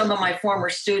some of my former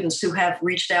students who have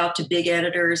reached out to big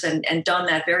editors and done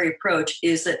that very approach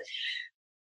is that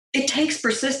it takes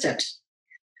persistence.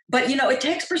 But, you know, it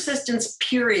takes persistence,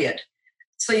 period.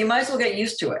 So you might as well get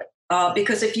used to it.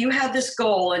 Because if you have this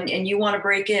goal and you want to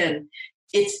break in,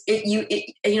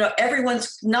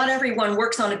 not everyone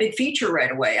works on a big feature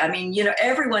right away. I mean, you know,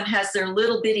 everyone has their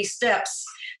little bitty steps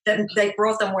that they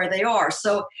brought them where they are.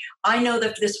 So I know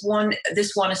that this one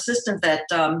assistant that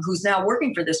who's now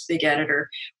working for this big editor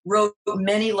wrote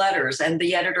many letters, and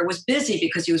the editor was busy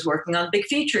because he was working on big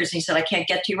features. And he said, I can't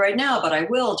get to you right now, but I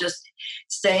will. Just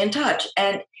stay in touch.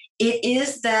 And it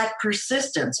is that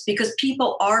persistence, because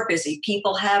people are busy.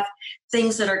 People have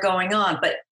things that are going on,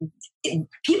 but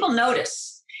people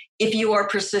notice if you are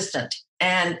persistent,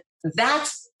 and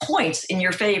that's points in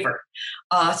your favor.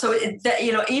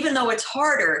 Even though it's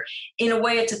harder, in a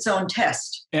way, it's its own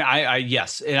test. And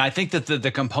yes. And I think that the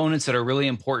components that are really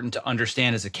important to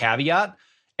understand as a caveat,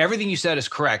 everything you said is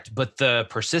correct, but the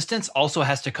persistence also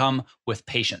has to come with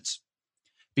patience.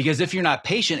 Because if you're not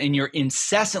patient and you're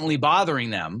incessantly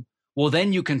bothering them, well,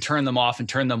 then you can turn them off and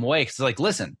turn them away. Because it's like,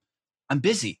 listen, I'm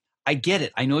busy. I get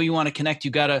it. I know you want to connect.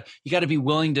 You gotta be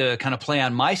willing to kind of play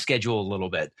on my schedule a little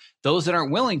bit. Those that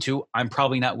aren't willing to, I'm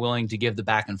probably not willing to give the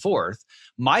back and forth.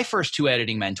 My first two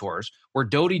editing mentors were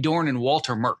Dodie Dorn and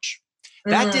Walter Murch.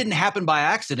 That didn't happen by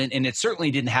accident, and it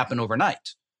certainly didn't happen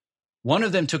overnight. One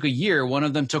of them took a year. One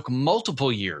of them took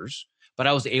multiple years. But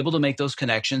I was able to make those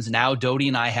connections. Now Dodie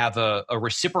and I have a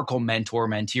reciprocal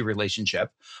mentor-mentee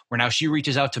relationship where now she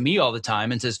reaches out to me all the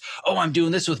time and says, oh, I'm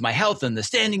doing this with my health and the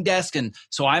standing desk. And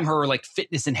so I'm her like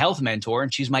fitness and health mentor,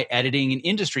 and she's my editing and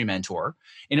industry mentor.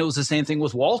 And it was the same thing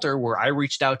with Walter, where I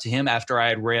reached out to him after I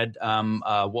had read,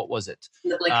 what was it?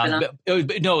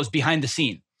 It was Behind the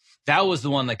Scene. That was the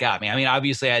one that got me. I mean,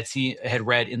 obviously I had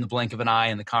read In the Blink of an Eye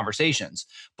and the Conversations,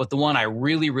 but the one I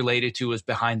really related to was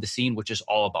Behind the Scene, which is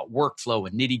all about workflow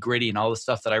and nitty gritty and all the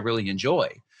stuff that I really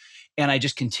enjoy. And I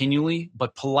just continually,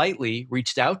 but politely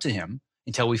reached out to him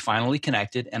until we finally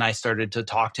connected. And I started to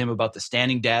talk to him about the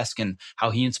standing desk and how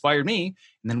he inspired me.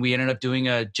 And then we ended up doing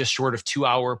a just short of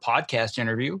 2-hour podcast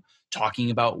interview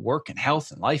talking about work and health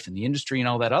and life in the industry and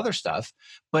all that other stuff.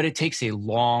 But it takes a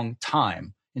long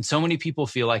time. And so many people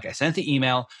feel like I sent the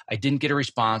email, I didn't get a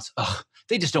response. Ugh,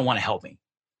 they just don't want to help me.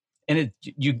 And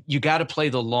you got to play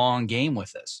the long game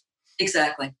with this.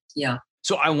 Exactly. Yeah.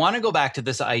 So I want to go back to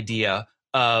this idea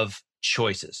of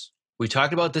choices. We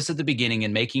talked about this at the beginning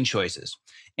in making choices.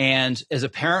 And as a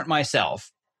parent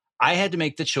myself, I had to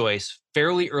make the choice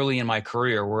fairly early in my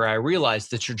career where I realized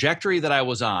the trajectory that I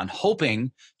was on,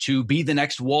 hoping to be the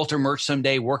next Walter Murch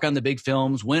someday, work on the big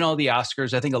films, win all the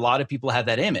Oscars. I think a lot of people have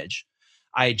that image.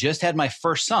 I had just had my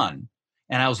first son,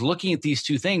 and I was looking at these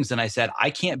two things, and I said, I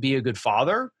can't be a good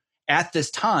father at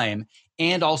this time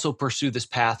and also pursue this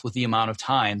path with the amount of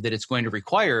time that it's going to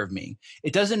require of me.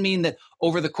 It doesn't mean that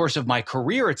over the course of my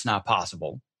career it's not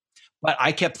possible, but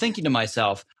I kept thinking to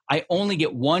myself, I only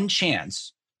get one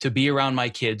chance to be around my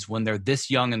kids when they're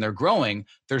this young and they're growing.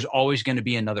 There's always going to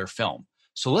be another film.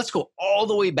 So let's go all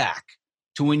the way back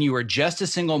to when you were just a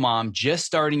single mom, just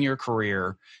starting your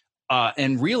career,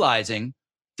 and realizing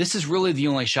this is really the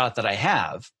only shot that I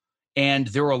have. And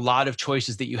there were a lot of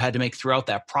choices that you had to make throughout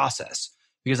that process.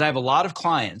 Because I have a lot of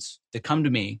clients that come to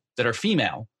me that are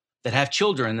female, that have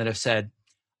children that have said,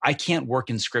 I can't work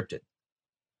in scripted.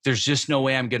 There's just no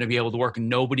way I'm going to be able to work.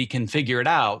 Nobody can figure it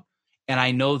out. And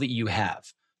I know that you have.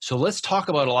 So let's talk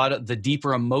about a lot of the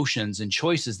deeper emotions and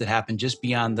choices that happen just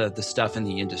beyond the stuff in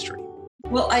the industry.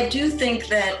 Well, I do think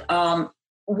that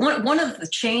one of the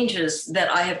changes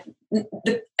that I have,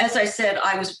 as I said,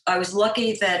 I was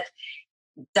lucky that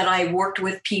I worked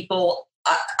with people.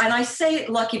 And I say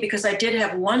lucky because I did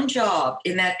have one job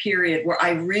in that period where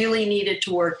I really needed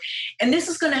to work. And this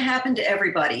is going to happen to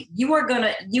everybody. You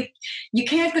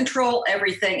can't control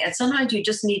everything. And sometimes you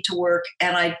just need to work.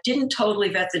 And I didn't totally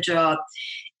vet the job.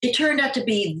 It turned out to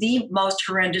be the most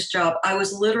horrendous job.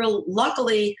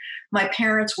 Luckily, my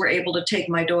parents were able to take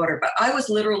my daughter, but I was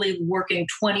literally working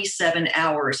 27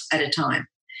 hours at a time.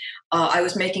 I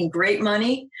was making great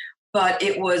money, but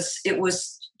it was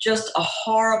just a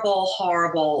horrible,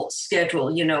 horrible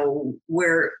schedule,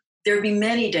 where there'd be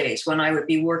many days when I would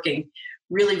be working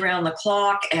really round the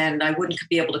clock and I wouldn't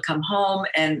be able to come home.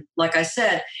 And like I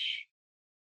said,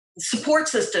 the support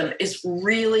system is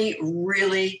really,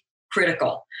 really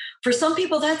critical. For some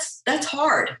people, that's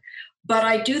hard. But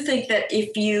I do think that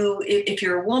if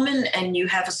you're a woman and you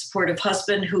have a supportive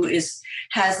husband who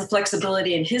has the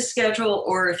flexibility in his schedule,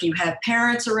 or if you have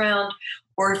parents around,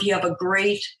 or if you have a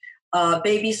great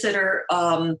babysitter,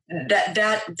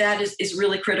 that is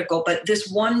really critical. But this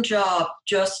one job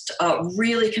just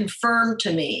really confirmed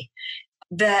to me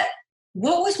that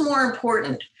what was more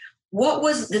important. What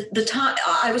was the time?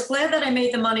 I was glad that I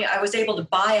made the money. I was able to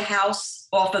buy a house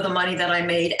off of the money that I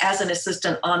made as an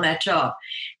assistant on that job.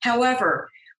 However,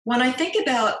 when I think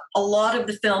about a lot of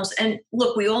the films, and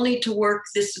look, we all need to work.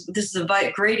 This is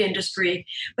a great industry,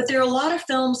 but there are a lot of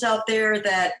films out there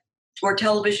or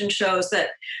television shows that,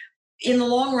 in the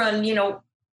long run,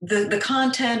 the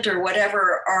content or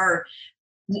whatever are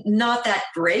not that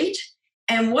great.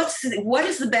 And what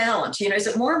is the balance? Is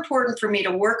it more important for me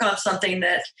to work on something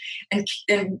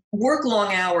and work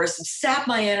long hours, sap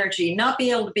my energy, not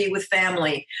be able to be with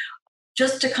family,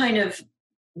 just to kind of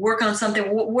work on something?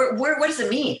 What does it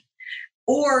mean?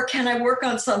 Or can I work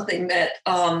on something that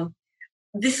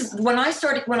when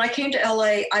I came to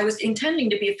LA, I was intending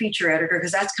to be a feature editor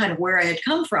because that's kind of where I had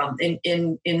come from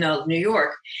in New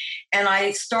York. And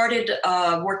I started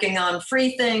working on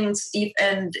free things.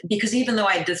 And because even though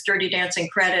I had this Dirty Dancing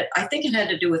credit, I think it had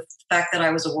to do with the fact that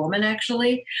I was a woman,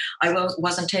 actually. I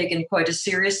wasn't taken quite as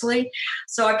seriously.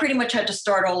 So I pretty much had to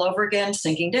start all over again,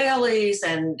 syncing dailies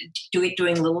and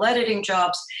doing little editing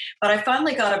jobs. But I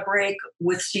finally got a break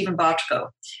with Steven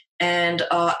Bochco. And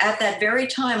at that very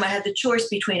time, I had the choice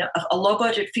between a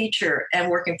low-budget feature and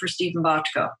working for Steven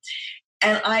Bochco.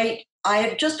 And I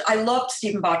loved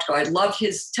Steven Bochco. I loved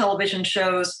his television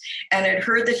shows, and I'd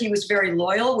heard that he was very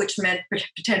loyal, which meant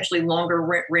potentially longer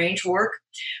range work.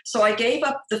 So I gave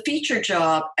up the feature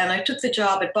job, and I took the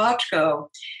job at Bochco.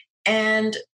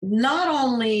 And not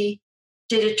only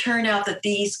did it turn out that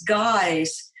these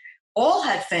guys all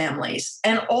had families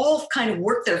and all kind of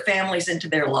worked their families into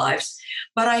their lives,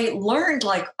 but I learned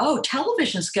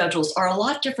television schedules are a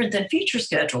lot different than feature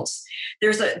schedules.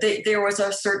 There was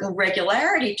a certain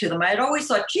regularity to them. I'd always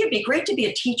thought, gee, it'd be great to be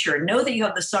a teacher and know that you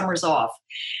have the summers off.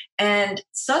 And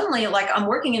suddenly, I'm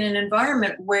working in an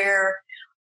environment where,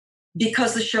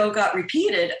 because the show got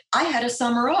repeated, I had a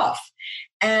summer off.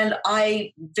 And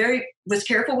I was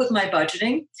careful with my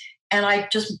budgeting. And I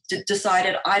just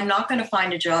decided I'm not going to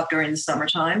find a job during the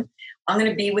summertime. I'm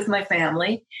going to be with my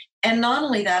family. And not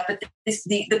only that, but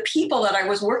the people that I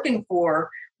was working for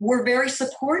were very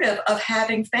supportive of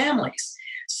having families.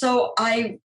 So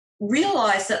I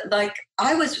realized that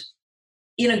I was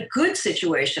in a good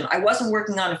situation. I wasn't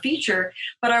working on a feature,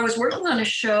 but I was working on a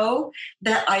show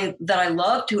that I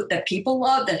loved, that people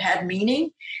loved, that had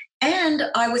meaning. And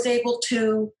I was able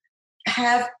to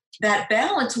have that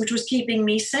balance, which was keeping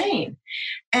me sane.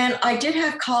 And I did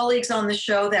have colleagues on the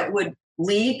show that would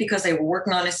leave because they were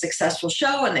working on a successful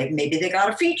show and maybe they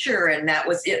got a feature and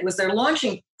it was their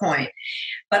launching point.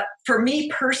 But for me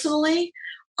personally,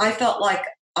 I felt like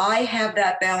I have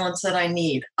that balance that I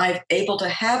need. I'm able to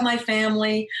have my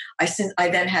family. I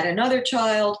then had another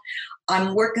child.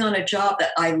 I'm working on a job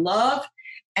that I love.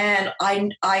 And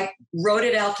I wrote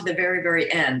it out to the very,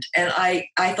 very end. And I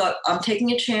thought, I'm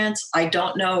taking a chance. I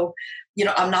don't know,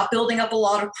 I'm not building up a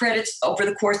lot of credits over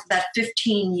the course of that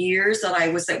 15 years that I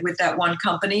was with that one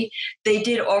company. They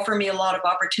did offer me a lot of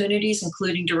opportunities,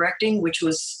 including directing, which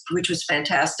was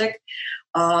fantastic.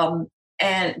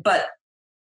 but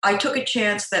I took a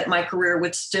chance that my career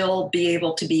would still be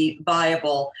able to be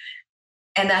viable.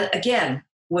 And that, again,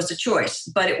 was a choice,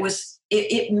 but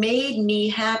it made me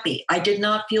happy. I did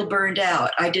not feel burned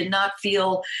out. I did not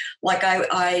feel like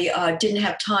I didn't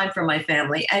have time for my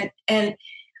family. And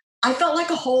I felt like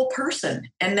a whole person.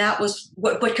 And that was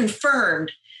what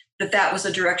confirmed that was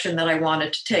a direction that I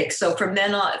wanted to take. So from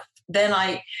then on,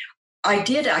 I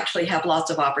did actually have lots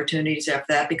of opportunities after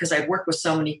that because I worked with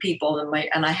so many people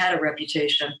and I had a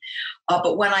reputation.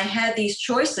 But when I had these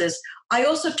choices, I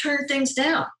also turned things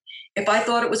down. If I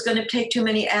thought it was going to take too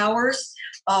many hours,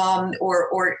 or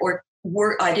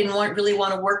work, I didn't really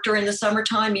want to work during the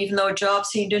summertime, even though a job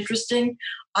seemed interesting,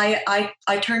 I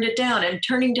turned it down. And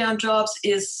turning down jobs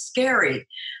is scary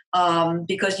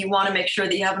because you want to make sure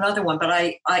that you have another one.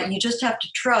 But you just have to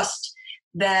trust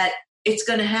that it's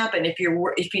going to happen if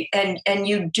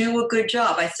you do a good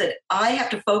job. I said, I have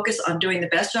to focus on doing the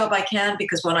best job I can,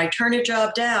 because when I turn a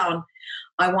job down,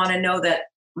 I want to know that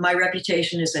my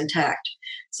reputation is intact.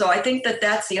 So I think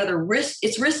that's the other risk.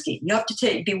 It's risky. You have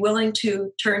to be willing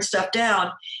to turn stuff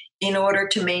down in order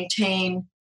to maintain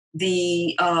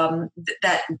the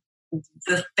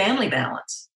family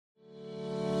balance.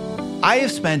 I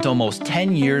have spent almost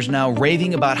 10 years now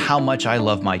raving about how much I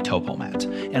love my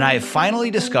TopoMat, and I have finally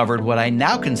discovered what I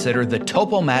now consider the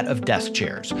TopoMat of desk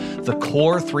chairs, the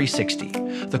Core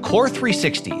 360. The Core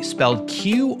 360, spelled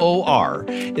QOR,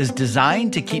 is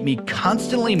designed to keep me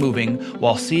constantly moving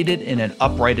while seated in an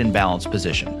upright and balanced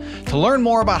position. To learn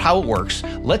more about how it works,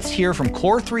 let's hear from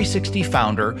Core 360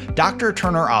 founder Dr.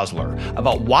 Turner Osler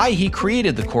about why he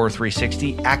created the Core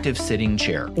 360 active sitting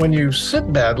chair. When you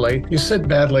sit badly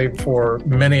for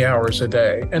many hours a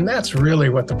day, and that's really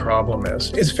what the problem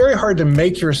is. It's very hard to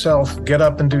make yourself get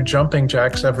up and do jumping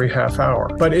jacks every half hour.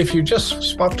 But if you just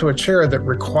swap to a chair that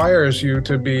requires you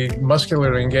to be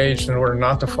muscularly engaged in order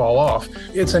not to fall off,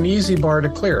 it's an easy bar to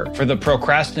clear. For the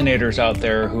procrastinators out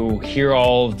there who hear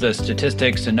all of the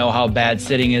statistics and know how bad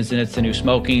sitting is and it's the new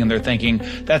smoking, and they're thinking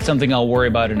that's something I'll worry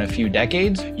about in a few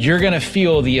decades, you're going to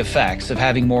feel the effects of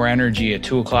having more energy at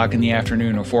 2 o'clock in the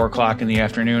afternoon or 4 o'clock in the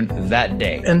afternoon that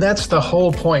day. And that's the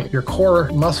whole point. Your core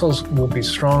muscles will be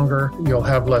stronger. You'll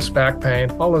have less back pain.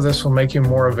 All of this will make you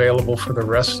more available for the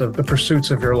rest of the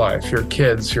pursuits of your life, your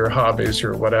kids, your hobbies,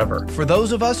 your whatever. For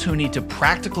those of us who need to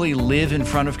practically live in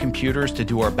front of computers to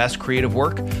do our best creative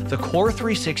work, the Core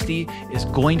 360 is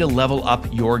going to level up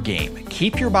your game.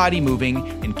 Keep your body moving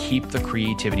and keep the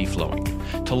creativity flowing.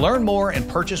 To learn more and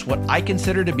purchase what I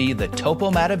consider to be the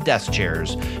TopoMat of desk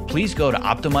chairs, please go to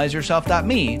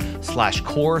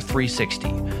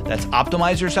optimizeyourself.me/core360. That's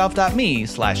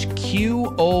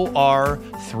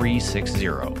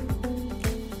optimizeyourself.me/QOR360.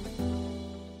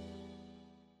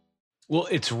 Well,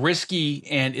 it's risky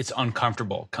and it's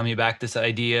uncomfortable. Coming back to this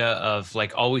idea of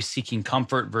like always seeking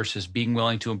comfort versus being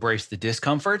willing to embrace the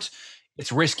discomforts,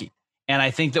 it's risky. And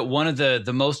I think that one of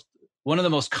the most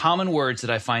common words that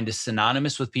I find is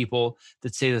synonymous with people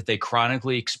that say that they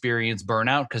chronically experience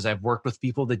burnout, because I've worked with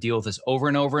people that deal with this over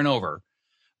and over and over.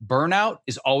 Burnout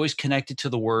is always connected to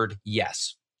the word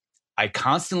yes. I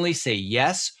constantly say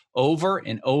yes over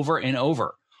and over and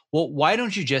over. Well, why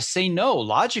don't you just say no?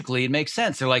 Logically, it makes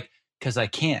sense. They're like, because I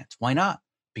can't. Why not?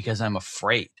 Because I'm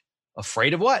afraid.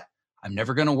 Afraid of what? I'm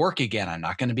never going to work again. I'm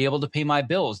not going to be able to pay my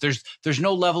bills. There's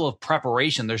no level of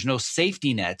preparation. There's no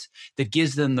safety net that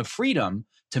gives them the freedom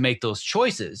to make those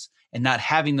choices. And not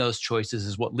having those choices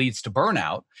is what leads to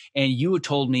burnout. And you had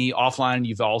told me offline,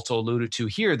 you've also alluded to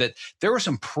here, that there were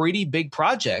some pretty big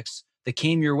projects that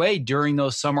came your way during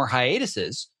those summer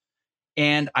hiatuses.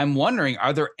 And I'm wondering,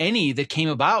 are there any that came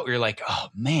about where you're like, oh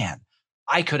man,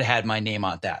 I could have had my name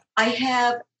on that? I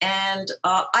have. And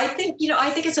I think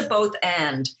it's a both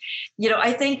and.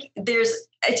 I think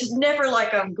it's never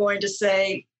like I'm going to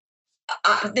say,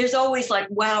 there's always like,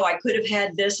 wow, I could have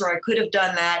had this or I could have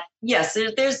done that. Yes,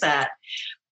 there's that.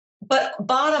 But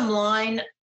bottom line,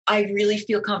 I really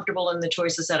feel comfortable in the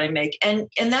choices that I make. And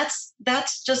that's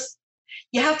just,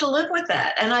 you have to live with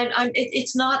that. And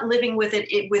it's not living with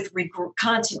it with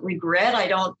constant regret. I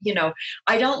don't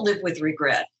live with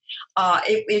regret.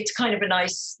 It's kind of a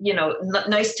nice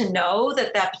to know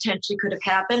that potentially could have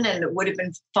happened, and it would have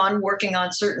been fun working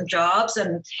on certain jobs,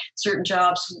 and certain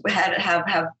jobs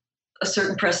have a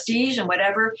certain prestige and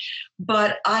whatever.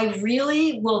 But I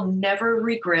really will never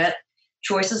regret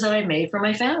choices that I made for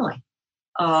my family,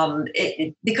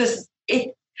 because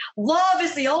love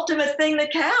is the ultimate thing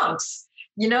that counts.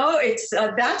 It's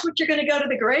that's what you're going to go to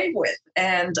the grave with,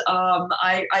 and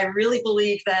I really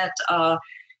believe that.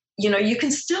 You can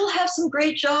still have some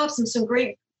great jobs and some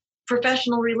great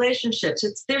professional relationships.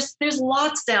 There's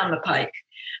lots down the pike.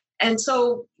 And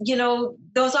so,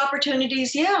 those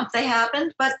opportunities, yeah, they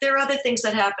happen, but there are other things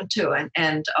that happen too.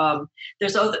 And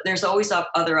there's always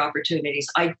other opportunities.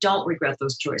 I don't regret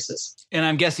those choices. And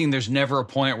I'm guessing there's never a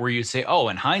point where you say, oh,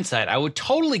 in hindsight, I would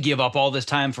totally give up all this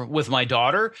time with my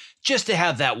daughter just to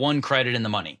have that one credit in the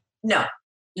money. No,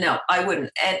 I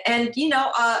wouldn't. And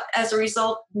as a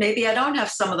result, maybe I don't have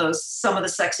some of the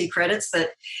sexy credits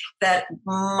that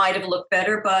might have looked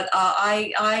better, but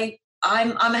I'm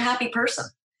a happy person.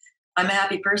 I'm a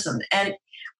happy person. And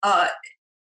I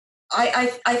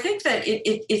think that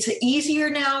it's easier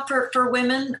now for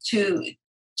women to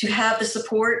have the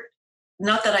support.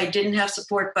 Not that I didn't have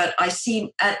support, but I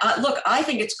see, look, I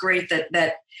think it's great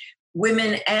that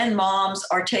women and moms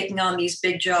are taking on these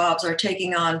big jobs, are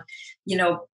taking on,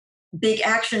 big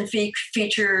action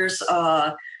features.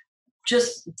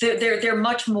 Just they're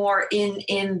much more in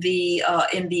the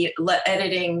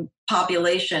editing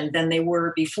population than they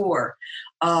were before.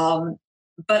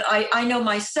 But I know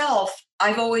myself,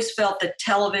 I've always felt that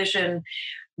television,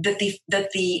 that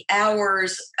the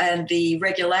hours and the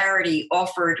regularity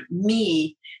offered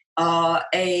me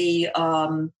a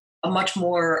much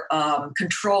more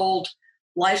controlled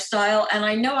lifestyle. And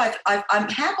I know I'm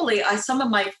happily, some of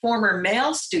my former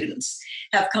male students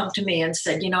have come to me and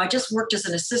said, I just worked as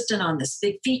an assistant on this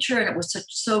big feature and it was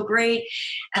so great.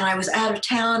 And I was out of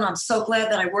town. I'm so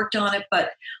glad that I worked on it,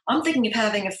 but I'm thinking of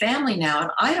having a family now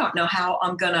and I don't know how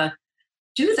I'm going to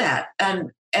do that.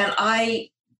 And I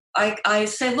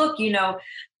say, look,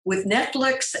 with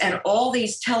Netflix and all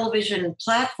these television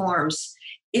platforms,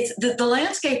 it's the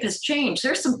landscape has changed.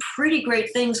 There's some pretty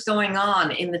great things going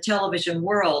on in the television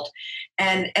world,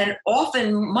 and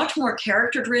often much more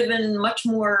character driven, much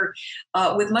more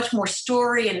with much more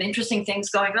story and interesting things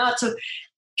going on. So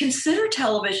consider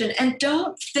television and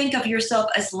don't think of yourself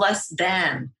as less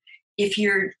than if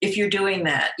you're doing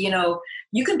that.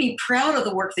 You can be proud of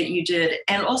the work that you did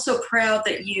and also proud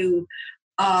that you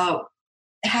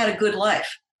had a good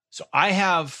life. So I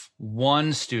have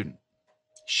one student.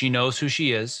 She knows who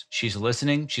she is. She's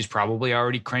listening. She's probably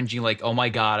already cringing like, oh my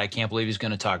God, I can't believe he's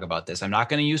going to talk about this. I'm not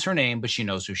going to use her name, but she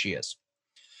knows who she is.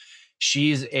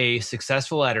 She's a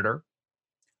successful editor,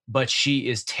 but she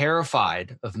is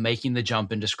terrified of making the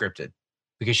jump into scripted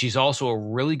because she's also a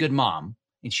really good mom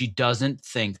and she doesn't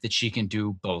think that she can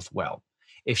do both well.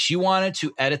 If she wanted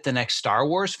to edit the next Star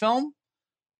Wars film,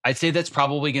 I'd say that's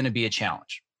probably going to be a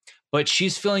challenge. But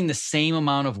she's feeling the same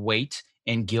amount of weight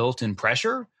and guilt and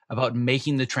pressure about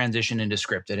making the transition into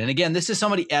scripted. And again, this is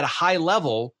somebody at a high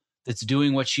level that's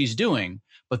doing what she's doing,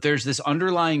 but there's this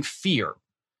underlying fear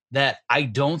that I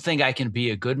don't think I can be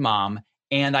a good mom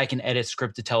and I can edit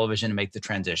scripted television and make the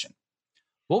transition.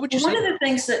 What would you say? One of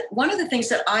the things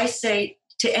that I say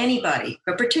to anybody,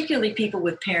 but particularly people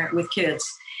with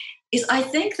kids, is I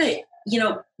think that,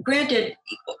 granted,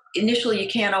 initially you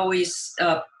can't always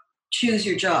choose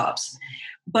your jobs.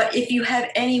 But if you have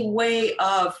any way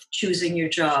of choosing your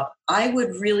job, I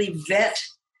would really vet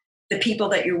the people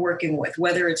that you're working with,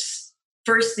 whether it's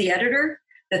first the editor,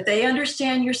 that they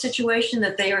understand your situation,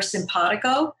 that they are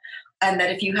simpatico, and that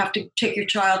if you have to take your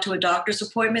child to a doctor's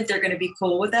appointment, they're going to be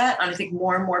cool with that. And I think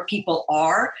more and more people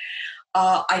are.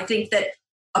 I think that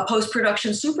a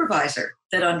post-production supervisor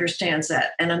that understands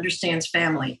that and understands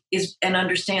family and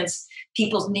understands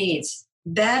people's needs,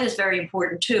 that is very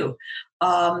important too.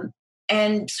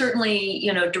 And certainly,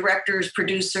 directors,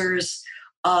 producers,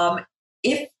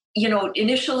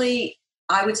 initially,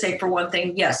 I would say for one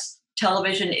thing, yes,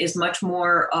 television is much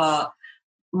more of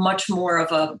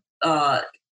a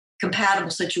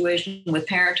compatible situation with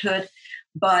parenthood.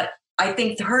 But I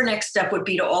think her next step would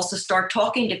be to also start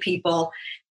talking to people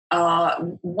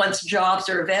once jobs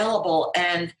are available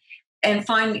and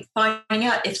finding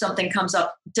out if something comes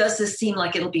up, does this seem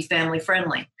like it'll be family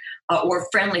friendly? Or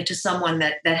friendly to someone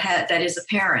that is a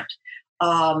parent,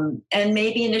 and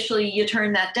maybe initially you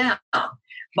turn that down.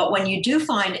 But when you do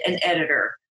find an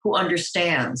editor who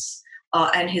understands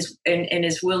and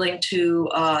is willing to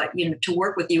to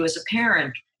work with you as a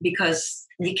parent, because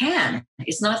you can,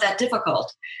 it's not that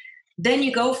difficult, then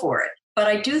you go for it. But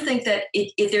I do think that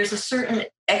if there's a certain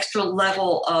extra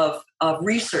level of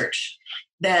research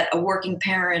that a working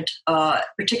parent,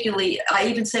 particularly, I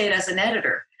even say it as an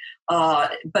editor,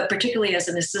 but particularly as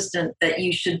an assistant, that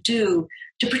you should do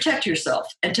to protect yourself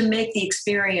and to make the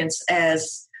experience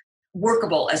as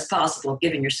workable as possible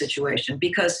given your situation.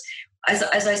 Because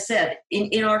as I said,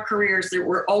 in our careers,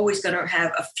 we're always going to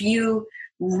have a few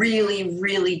really,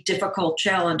 really difficult,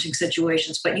 challenging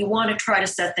situations, but you want to try to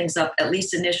set things up, at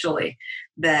least initially,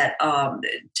 that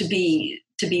to be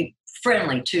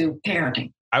friendly to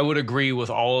parenting. I would agree with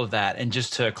all of that. And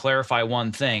just to clarify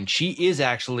one thing, she is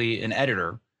actually an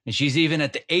editor, and she's even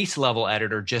at the ace level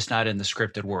editor, just not in the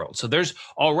scripted world. So there's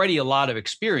already a lot of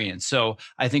experience. So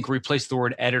I think replace the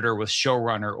word editor with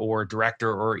showrunner or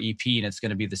director or EP, and it's going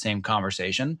to be the same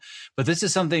conversation. But this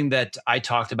is something that I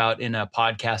talked about in a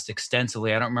podcast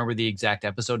extensively. I don't remember the exact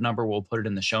episode number. We'll put it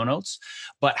in the show notes.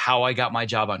 But how I got my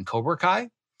job on Cobra Kai.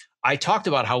 I talked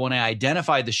about how when I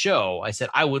identified the show, I said,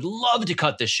 I would love to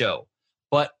cut this show,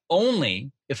 but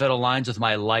only if it aligns with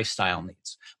my lifestyle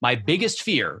needs. My biggest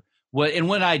fear, and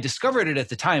when I discovered it at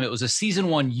the time, it was a season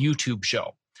 1 YouTube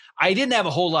show. I didn't have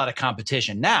a whole lot of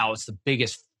competition. Now it's the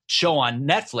biggest show on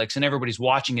Netflix and everybody's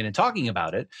watching it and talking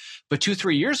about it. But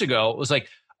 2-3 years ago, it was like,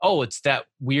 oh, it's that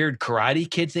weird Karate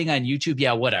Kid thing on YouTube.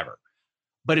 Yeah, whatever.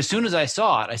 But as soon as I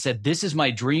saw it, I said, this is my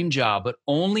dream job, but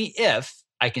only if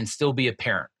I can still be a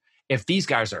parent. If these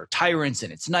guys are tyrants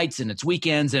and it's nights and it's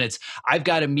weekends and I've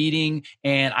got a meeting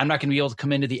and I'm not going to be able to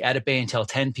come into the edit bay until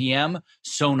 10 p.m.,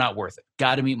 so not worth it.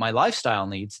 Got to meet my lifestyle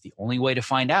needs. The only way to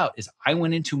find out is I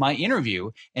went into my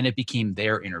interview and it became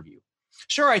their interview.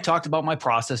 Sure, I talked about my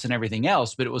process and everything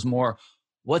else, but it was more,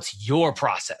 what's your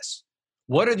process?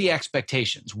 What are the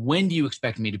expectations? When do you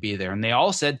expect me to be there? And they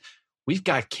all said, we've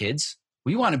got kids.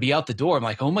 We want to be out the door. I'm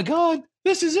like, oh my God,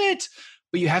 this is it.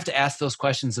 But you have to ask those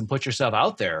questions and put yourself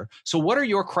out there. So what are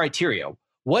your criteria?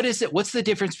 What is it? What's the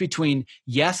difference between,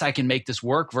 yes, I can make this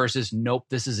work versus, nope,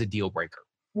 this is a deal breaker?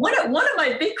 One of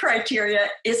my big criteria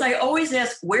is I always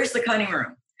ask, where's the cutting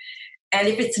room? And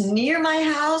if it's near my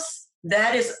house,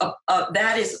 that is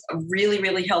really,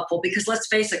 really helpful, because let's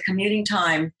face it, commuting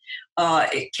time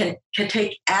it can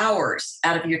take hours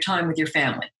out of your time with your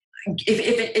family.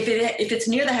 If it's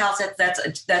near the house,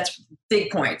 that's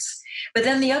big points. But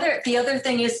then the other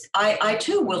thing is, I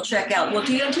too will check out. Well,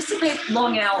 do you anticipate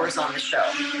long hours on the show?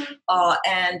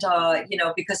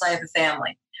 Because I have a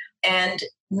family, and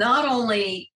not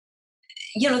only,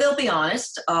 they'll be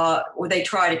honest, or they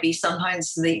try to be.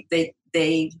 Sometimes they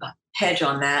hedge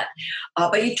on that,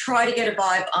 but you try to get a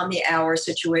vibe on the hour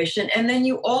situation, and then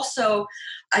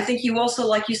I think you also,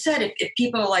 like you said, if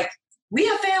people are like, we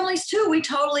have families too, we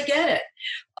totally get it,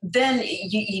 then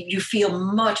you feel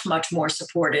much, much more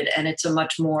supported. And it's a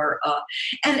much more,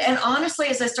 and honestly,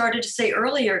 as I started to say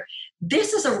earlier,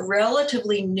 this is a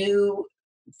relatively new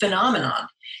phenomenon,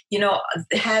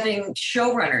 having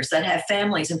showrunners that have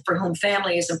families and for whom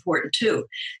family is important too.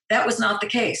 That was not the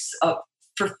case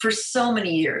for so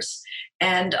many years.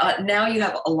 And now you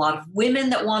have a lot of women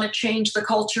that want to change the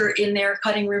culture in their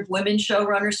cutting room, women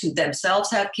showrunners who themselves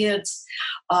have kids.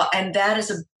 And that is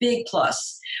a big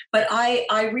plus. But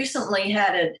I recently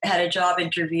had a job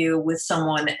interview with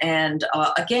someone. And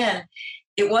again,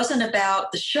 it wasn't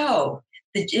about the show.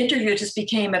 The interview just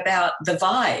became about the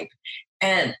vibe.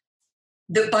 And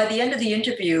by the end of the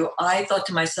interview, I thought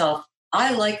to myself,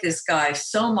 I like this guy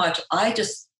so much. I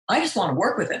just want to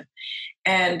work with him.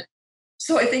 And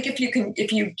so I think if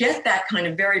you get that kind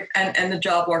of and the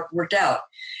job worked out,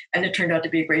 and it turned out to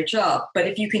be a great job. But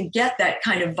if you can get that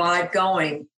kind of vibe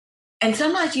going, and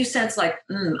sometimes you sense like,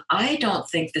 I don't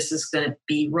think this is going to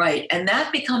be right. And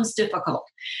that becomes difficult,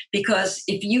 because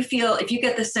if you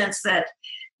get the sense that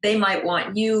they might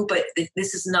want you, but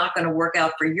this is not going to work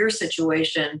out for your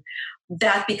situation,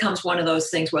 that becomes one of those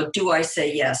things. Well, do I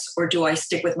say yes, or do I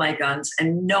stick with my guns,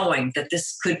 and knowing that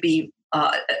this could be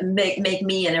make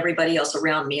me and everybody else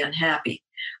around me unhappy.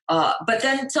 But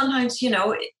then sometimes,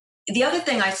 the other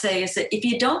thing I say is that if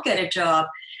you don't get a job,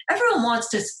 everyone wants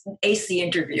to ace the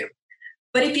interview.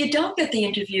 But if you don't get the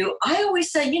interview, I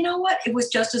always say, you know what? It was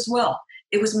just as well.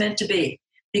 It was meant to be,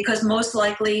 because most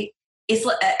likely it's,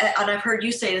 and I've heard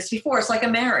you say this before, it's like a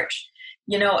marriage,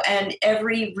 and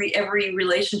every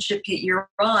relationship you're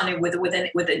on with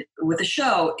a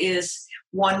show is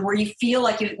one where you feel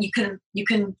like you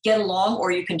can get along,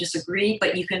 or you can disagree,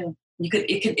 but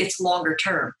it's longer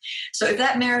term. So if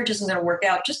that marriage isn't going to work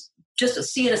out, just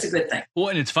see it as a good thing. Well,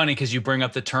 and it's funny because you bring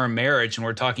up the term marriage, and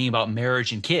we're talking about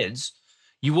marriage and kids.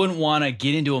 You wouldn't want to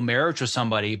get into a marriage with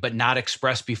somebody but not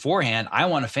express beforehand, I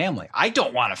want a family. I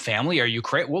don't want a family. Are you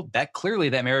crazy? Well, that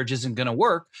marriage isn't going to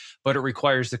work, but it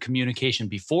requires the communication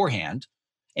beforehand.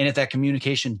 And if that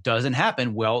communication doesn't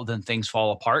happen, well, then things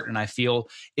fall apart. And I feel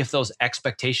if those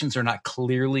expectations are not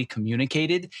clearly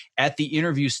communicated at the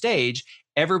interview stage,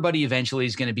 everybody eventually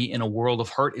is going to be in a world of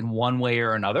hurt in one way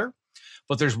or another.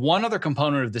 But there's one other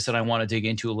component of this that I want to dig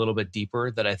into a little bit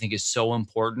deeper that I think is so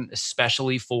important,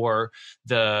 especially for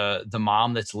the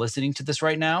mom that's listening to this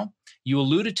right now. You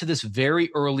alluded to this very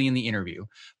early in the interview,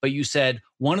 but you said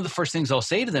one of the first things I'll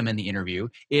say to them in the interview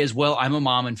is, well, I'm a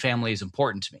mom and family is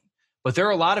important to me. But there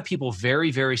are a lot of people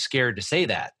very, very scared to say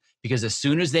that, because as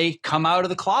soon as they come out of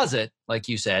the closet, like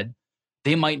you said,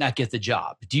 they might not get the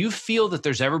job. Do you feel that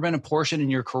there's ever been a portion in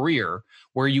your career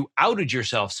where you outed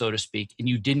yourself, so to speak, and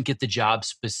you didn't get the job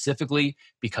specifically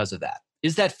because of that?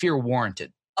 Is that fear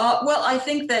warranted? Well, I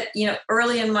think that,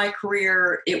 early in my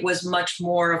career, it was much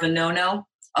more of a no-no.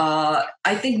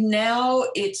 I think now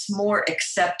it's more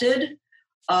accepted.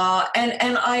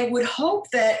 And I would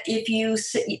hope that if you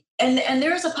and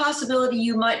there's a possibility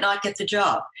you might not get the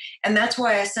job. And that's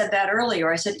why I said that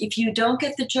earlier. I said, if you don't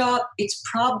get the job, it's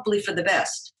probably for the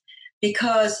best,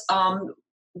 because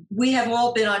we have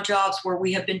all been on jobs where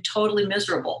we have been totally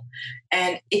miserable.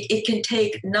 And it can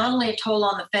take not only a toll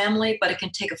on the family, but it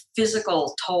can take a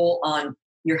physical toll on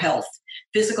your health,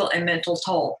 physical and mental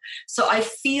toll. So I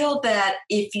feel that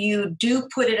if you do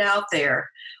put it out there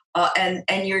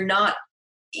and you're not,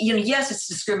 yes, it's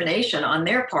discrimination on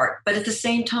their part, but at the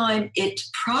same time,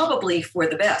 it's probably for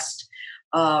the best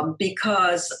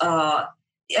because,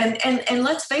 and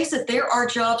let's face it, there are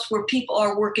jobs where people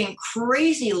are working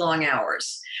crazy long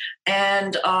hours,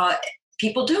 and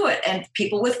people do it, and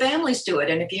people with families do it.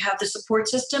 And if you have the support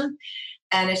system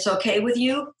and it's okay with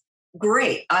you,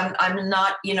 great. I'm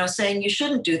not, saying you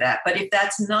shouldn't do that, but if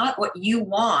that's not what you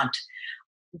want,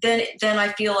 then I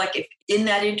feel like if in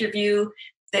that interview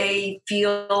they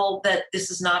feel that this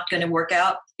is not going to work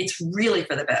out, it's really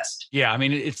for the best. Yeah, I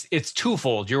mean, it's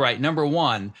twofold. You're right. Number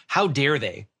one, how dare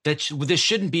they? This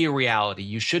shouldn't be a reality.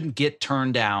 You shouldn't get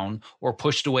turned down or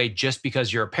pushed away just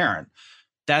because you're a parent.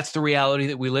 That's the reality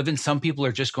that we live in. Some people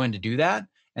are just going to do that.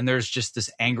 And there's just this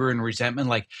anger and resentment,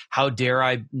 like, how dare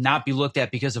I not be looked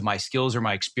at because of my skills or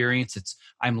my experience?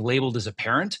 I'm labeled as a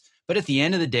parent. But at the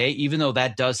end of the day, even though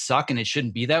that does suck and it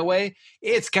shouldn't be that way,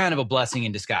 it's kind of a blessing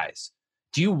in disguise.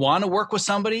 Do you want to work with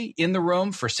somebody in the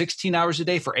room for 16 hours a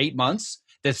day for 8 months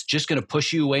that's just going to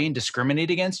push you away and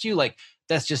discriminate against you? Like,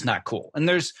 that's just not cool. And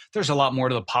there's a lot more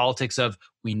to the politics of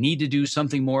we need to do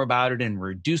something more about it and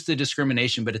reduce the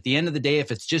discrimination. But at the end of the day,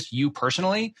 if it's just you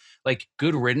personally, like,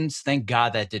 good riddance, thank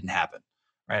God that didn't happen,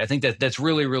 right? I think that's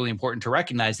really, really important to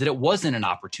recognize that it wasn't an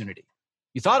opportunity.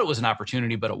 You thought it was an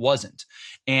opportunity, but it wasn't.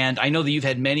 And I know that you've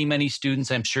had many, many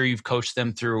students. I'm sure you've coached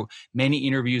them through many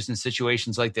interviews and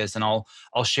situations like this. And I'll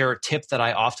share a tip that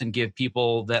I often give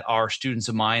people that are students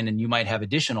of mine, and you might have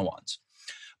additional ones.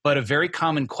 But a very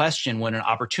common question when an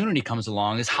opportunity comes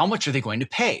along is, how much are they going to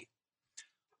pay?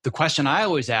 The question I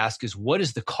always ask is, what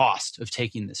is the cost of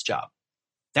taking this job?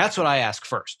 That's what I ask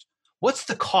first. What's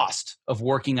the cost of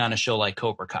working on a show like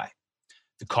Cobra Kai?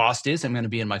 The cost is I'm going to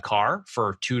be in my car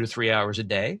for 2 to 3 hours a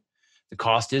day. The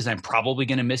cost is I'm probably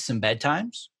going to miss some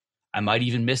bedtimes. I might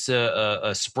even miss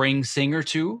a spring sing or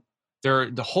two. There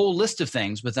are the whole list of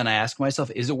things, but then I ask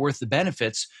myself, is it worth the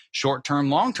benefits,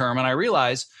 short-term, long-term? And I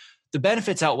realize the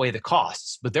benefits outweigh the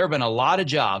costs, but there have been a lot of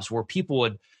jobs where people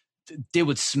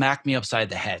would smack me upside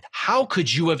the head. How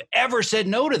could you have ever said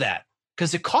no to that?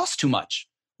 Because it costs too much.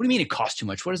 What do you mean it costs too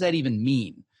much? What does that even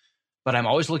mean? But I'm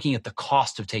always looking at the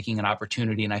cost of taking an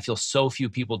opportunity, and I feel so few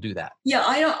people do that. Yeah,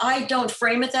 I don't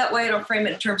frame it that way. I don't frame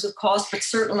it in terms of cost, but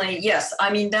certainly, yes.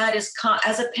 I mean, that is,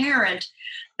 as a parent,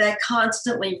 that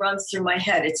constantly runs through my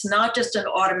head. It's not just an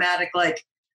automatic, like,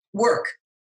 work.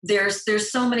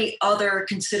 There's so many other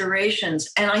considerations.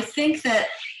 And I think that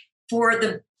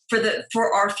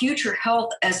for our future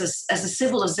health as a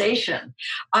civilization,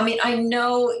 I mean, I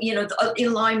know,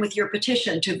 in line with your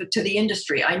petition to the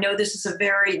industry, I know this is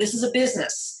a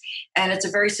business, and it's a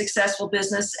very successful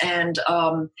business. And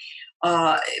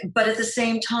but at the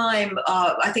same time,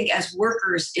 I think as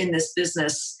workers in this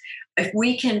business, if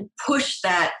we can push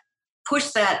that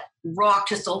rock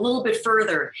just a little bit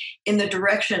further in the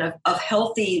direction of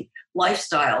healthy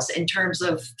lifestyles in terms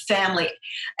of family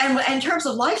and in terms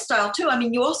of lifestyle too. I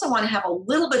mean, you also want to have a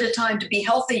little bit of time to be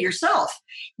healthy yourself.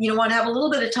 You want to have a little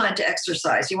bit of time to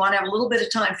exercise. You want to have a little bit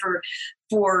of time for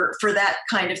that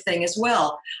kind of thing as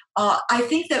well. I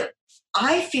think that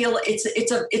I feel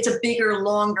it's a bigger,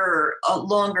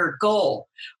 longer goal.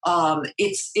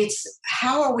 It's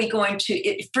how are we going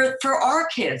to for our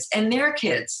kids and their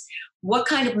kids? What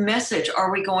kind of message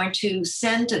are we going to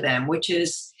send to them? Which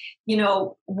is,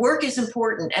 work is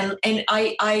important. And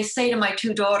I say to my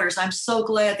 2 daughters, I'm so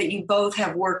glad that you both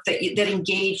have work that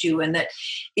engage you, and that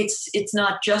it's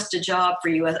not just a job for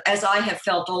you, as I have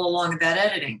felt all along about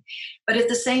editing. But at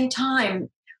the same time,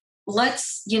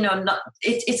 let's,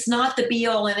 it's not the be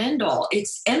all and end all.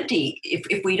 It's empty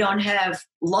if we don't have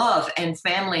love and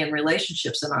family and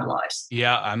relationships in our lives.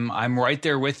 Yeah, I'm right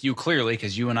there with you clearly,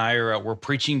 because you and I we're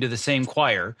preaching to the same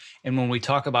choir. And when we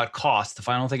talk about cost, the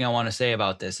final thing I want to say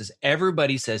about this is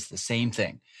everybody says the same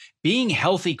thing. Being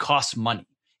healthy costs money.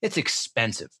 It's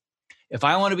expensive. If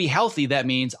I want to be healthy, that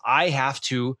means I have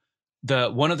to,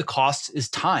 one of the costs is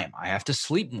time. I have to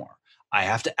sleep more. I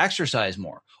have to exercise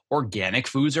more. Organic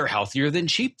foods are healthier than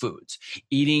cheap foods.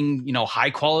 Eating, high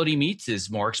quality meats is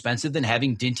more expensive than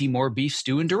having Dinty Moore beef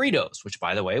stew and Doritos, which,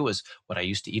 by the way, was what I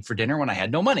used to eat for dinner when I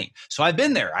had no money. So I've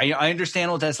been there. I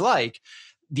understand what that's like.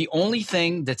 The only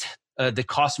thing that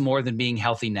costs more than being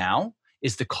healthy now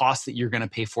is the cost that you're going to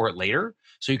pay for it later.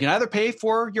 So you can either pay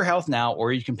for your health now,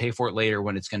 or you can pay for it later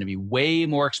when it's going to be way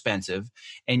more expensive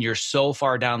and you're so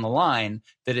far down the line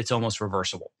that it's almost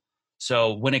reversible.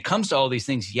 So when it comes to all these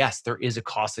things, yes, there is a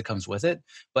cost that comes with it,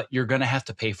 but you're going to have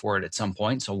to pay for it at some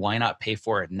point. So why not pay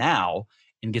for it now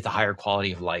and get the higher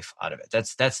quality of life out of it?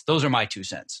 Those are my 2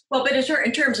 cents. Well, but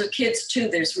in terms of kids too,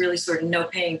 there's really sort of no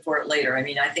paying for it later. I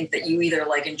mean, I think that you either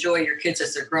enjoy your kids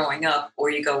as they're growing up, or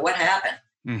you go, what happened?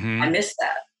 I missed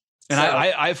that. And so,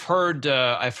 I've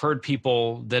heard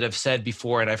people that have said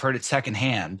before, and I've heard it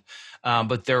secondhand,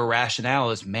 but their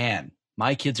rationale is, man,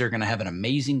 my kids are going to have an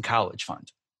amazing college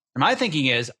fund. And my thinking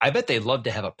is, I bet they'd love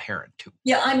to have a parent too.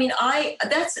 Yeah, I mean,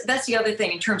 that's the other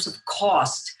thing in terms of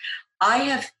cost. I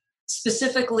have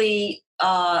specifically,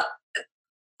 I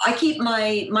keep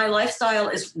my lifestyle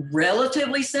is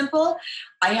relatively simple.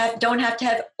 I don't have to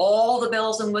have all the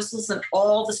bells and whistles and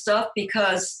all the stuff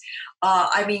because,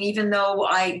 even though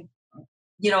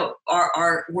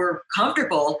we're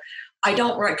comfortable, I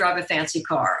don't drive a fancy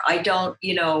car. I don't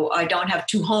have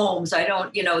 2 homes. I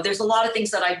don't, there's a lot of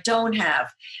things that I don't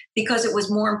have because it was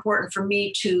more important for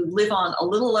me to live on a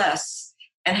little less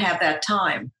and have that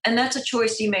time. And that's a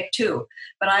choice you make too.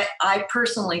 But I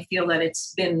personally feel that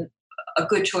it's been a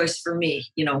good choice for me,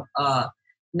 not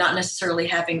necessarily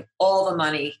having all the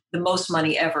money, the most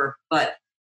money ever, but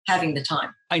having the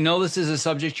time. I know this is a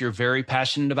subject you're very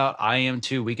passionate about. I am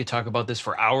too. We could talk about this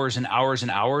for hours and hours and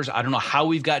hours. I don't know how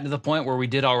we've gotten to the point where we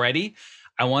did already.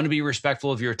 I want to be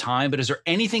respectful of your time, but is there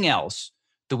anything else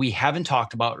that we haven't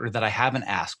talked about or that I haven't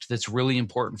asked that's really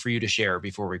important for you to share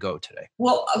before we go today?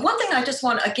 Well, one thing I just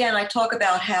want, again, I talk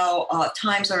about how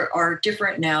times are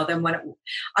different now than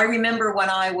I remember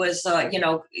when I was,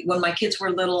 when my kids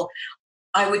were little,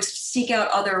 I would seek out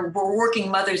other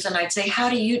working mothers and I'd say, how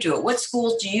do you do it? What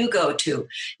schools do you go to?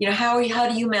 How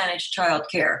do you manage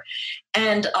childcare?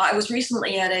 And I was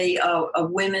recently at a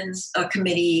women's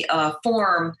committee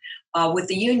forum with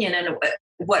the union. And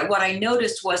what I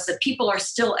noticed was that people are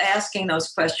still asking those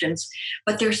questions,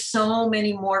 but there's so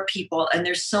many more people and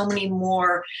there's so many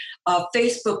more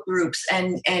Facebook groups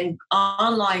and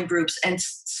online groups and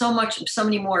so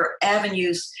many more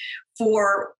avenues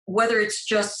for whether it's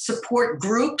just support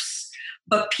groups,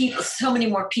 but so many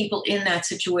more people in that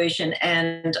situation.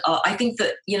 And I think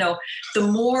that, the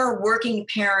more working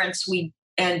parents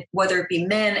and whether it be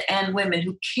men and women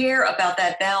who care about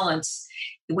that balance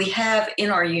we have in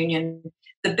our union,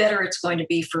 the better it's going to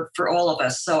be for all of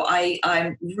us. So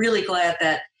I'm really glad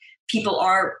that people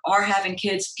are having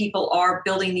kids, people are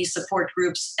building these support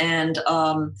groups and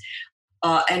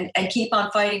keep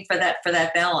on fighting for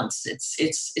that balance.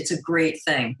 It's a great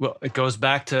thing. Well, it goes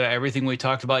back to everything we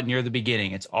talked about near the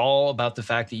beginning. It's all about the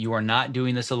fact that you are not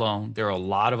doing this alone. There are a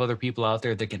lot of other people out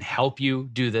there that can help you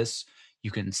do this.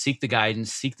 You can seek the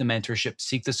guidance, seek the mentorship,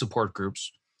 seek the support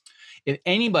groups. If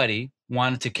anybody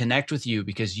wanted to connect with you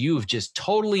because you've just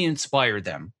totally inspired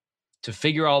them to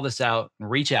figure all this out and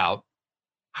reach out,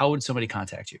 how would somebody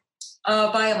contact you?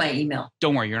 Via my email.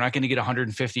 Don't worry, you're not going to get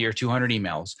 150 or 200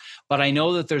 emails, but I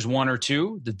know that there's 1 or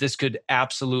 2 that this could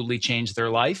absolutely change their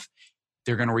life.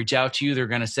 They're going to reach out to you. They're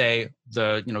going to say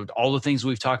all the things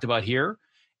we've talked about here.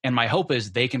 And my hope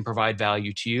is they can provide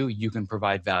value to you. You can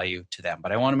provide value to them.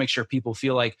 But I want to make sure people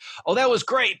feel like, oh, that was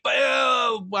great, but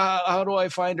how do I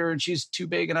find her? And she's too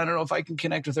big and I don't know if I can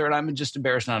connect with her and I'm just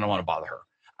embarrassed and I don't want to bother her.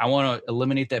 I want to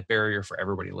eliminate that barrier for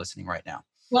everybody listening right now.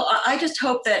 Well, I just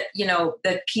hope that,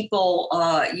 that people,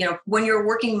 when you're a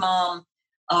working mom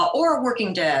or a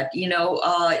working dad,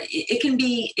 it can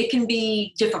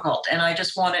be difficult. And I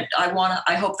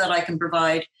hope that I can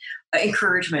provide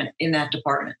encouragement in that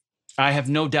department. I have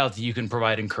no doubt that you can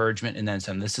provide encouragement and then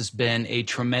some. This has been a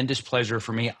tremendous pleasure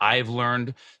for me. I've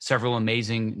learned several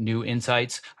amazing new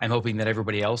insights. I'm hoping that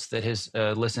everybody else that has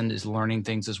listened is learning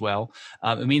things as well.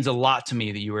 It means a lot to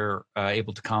me that you were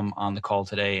able to come on the call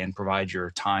today and provide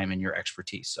your time and your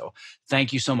expertise. So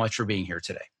thank you so much for being here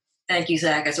today. Thank you,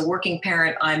 Zach. As a working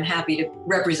parent, I'm happy to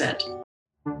represent.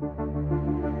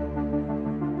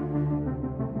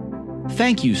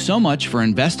 Thank you so much for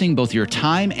investing both your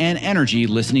time and energy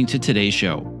listening to today's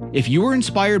show. If you were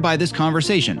inspired by this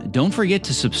conversation, don't forget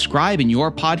to subscribe in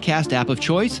your podcast app of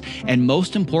choice, and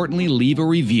most importantly, leave a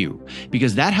review,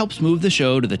 because that helps move the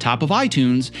show to the top of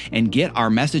iTunes and get our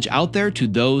message out there to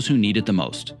those who need it the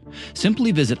most.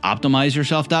 Simply visit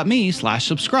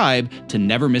optimizeyourself.me/subscribe to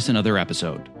never miss another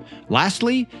episode.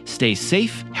 Lastly, stay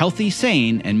safe, healthy,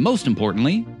 sane, and most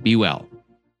importantly, be well.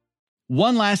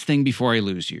 One last thing before I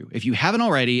lose you. If you haven't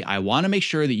already, I want to make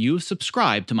sure that you've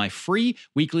subscribed to my free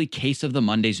weekly Case of the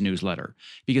Mondays newsletter,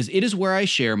 because it is where I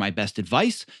share my best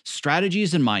advice,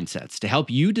 strategies, and mindsets to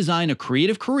help you design a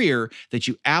creative career that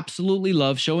you absolutely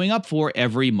love showing up for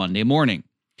every Monday morning.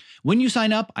 When you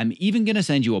sign up, I'm even going to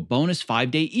send you a bonus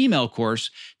 5-day email course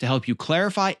to help you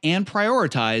clarify and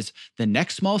prioritize the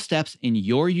next small steps in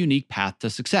your unique path to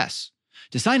success.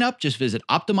 To sign up, just visit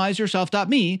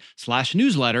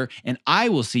optimizeyourself.me/newsletter, and I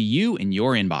will see you in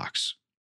your inbox.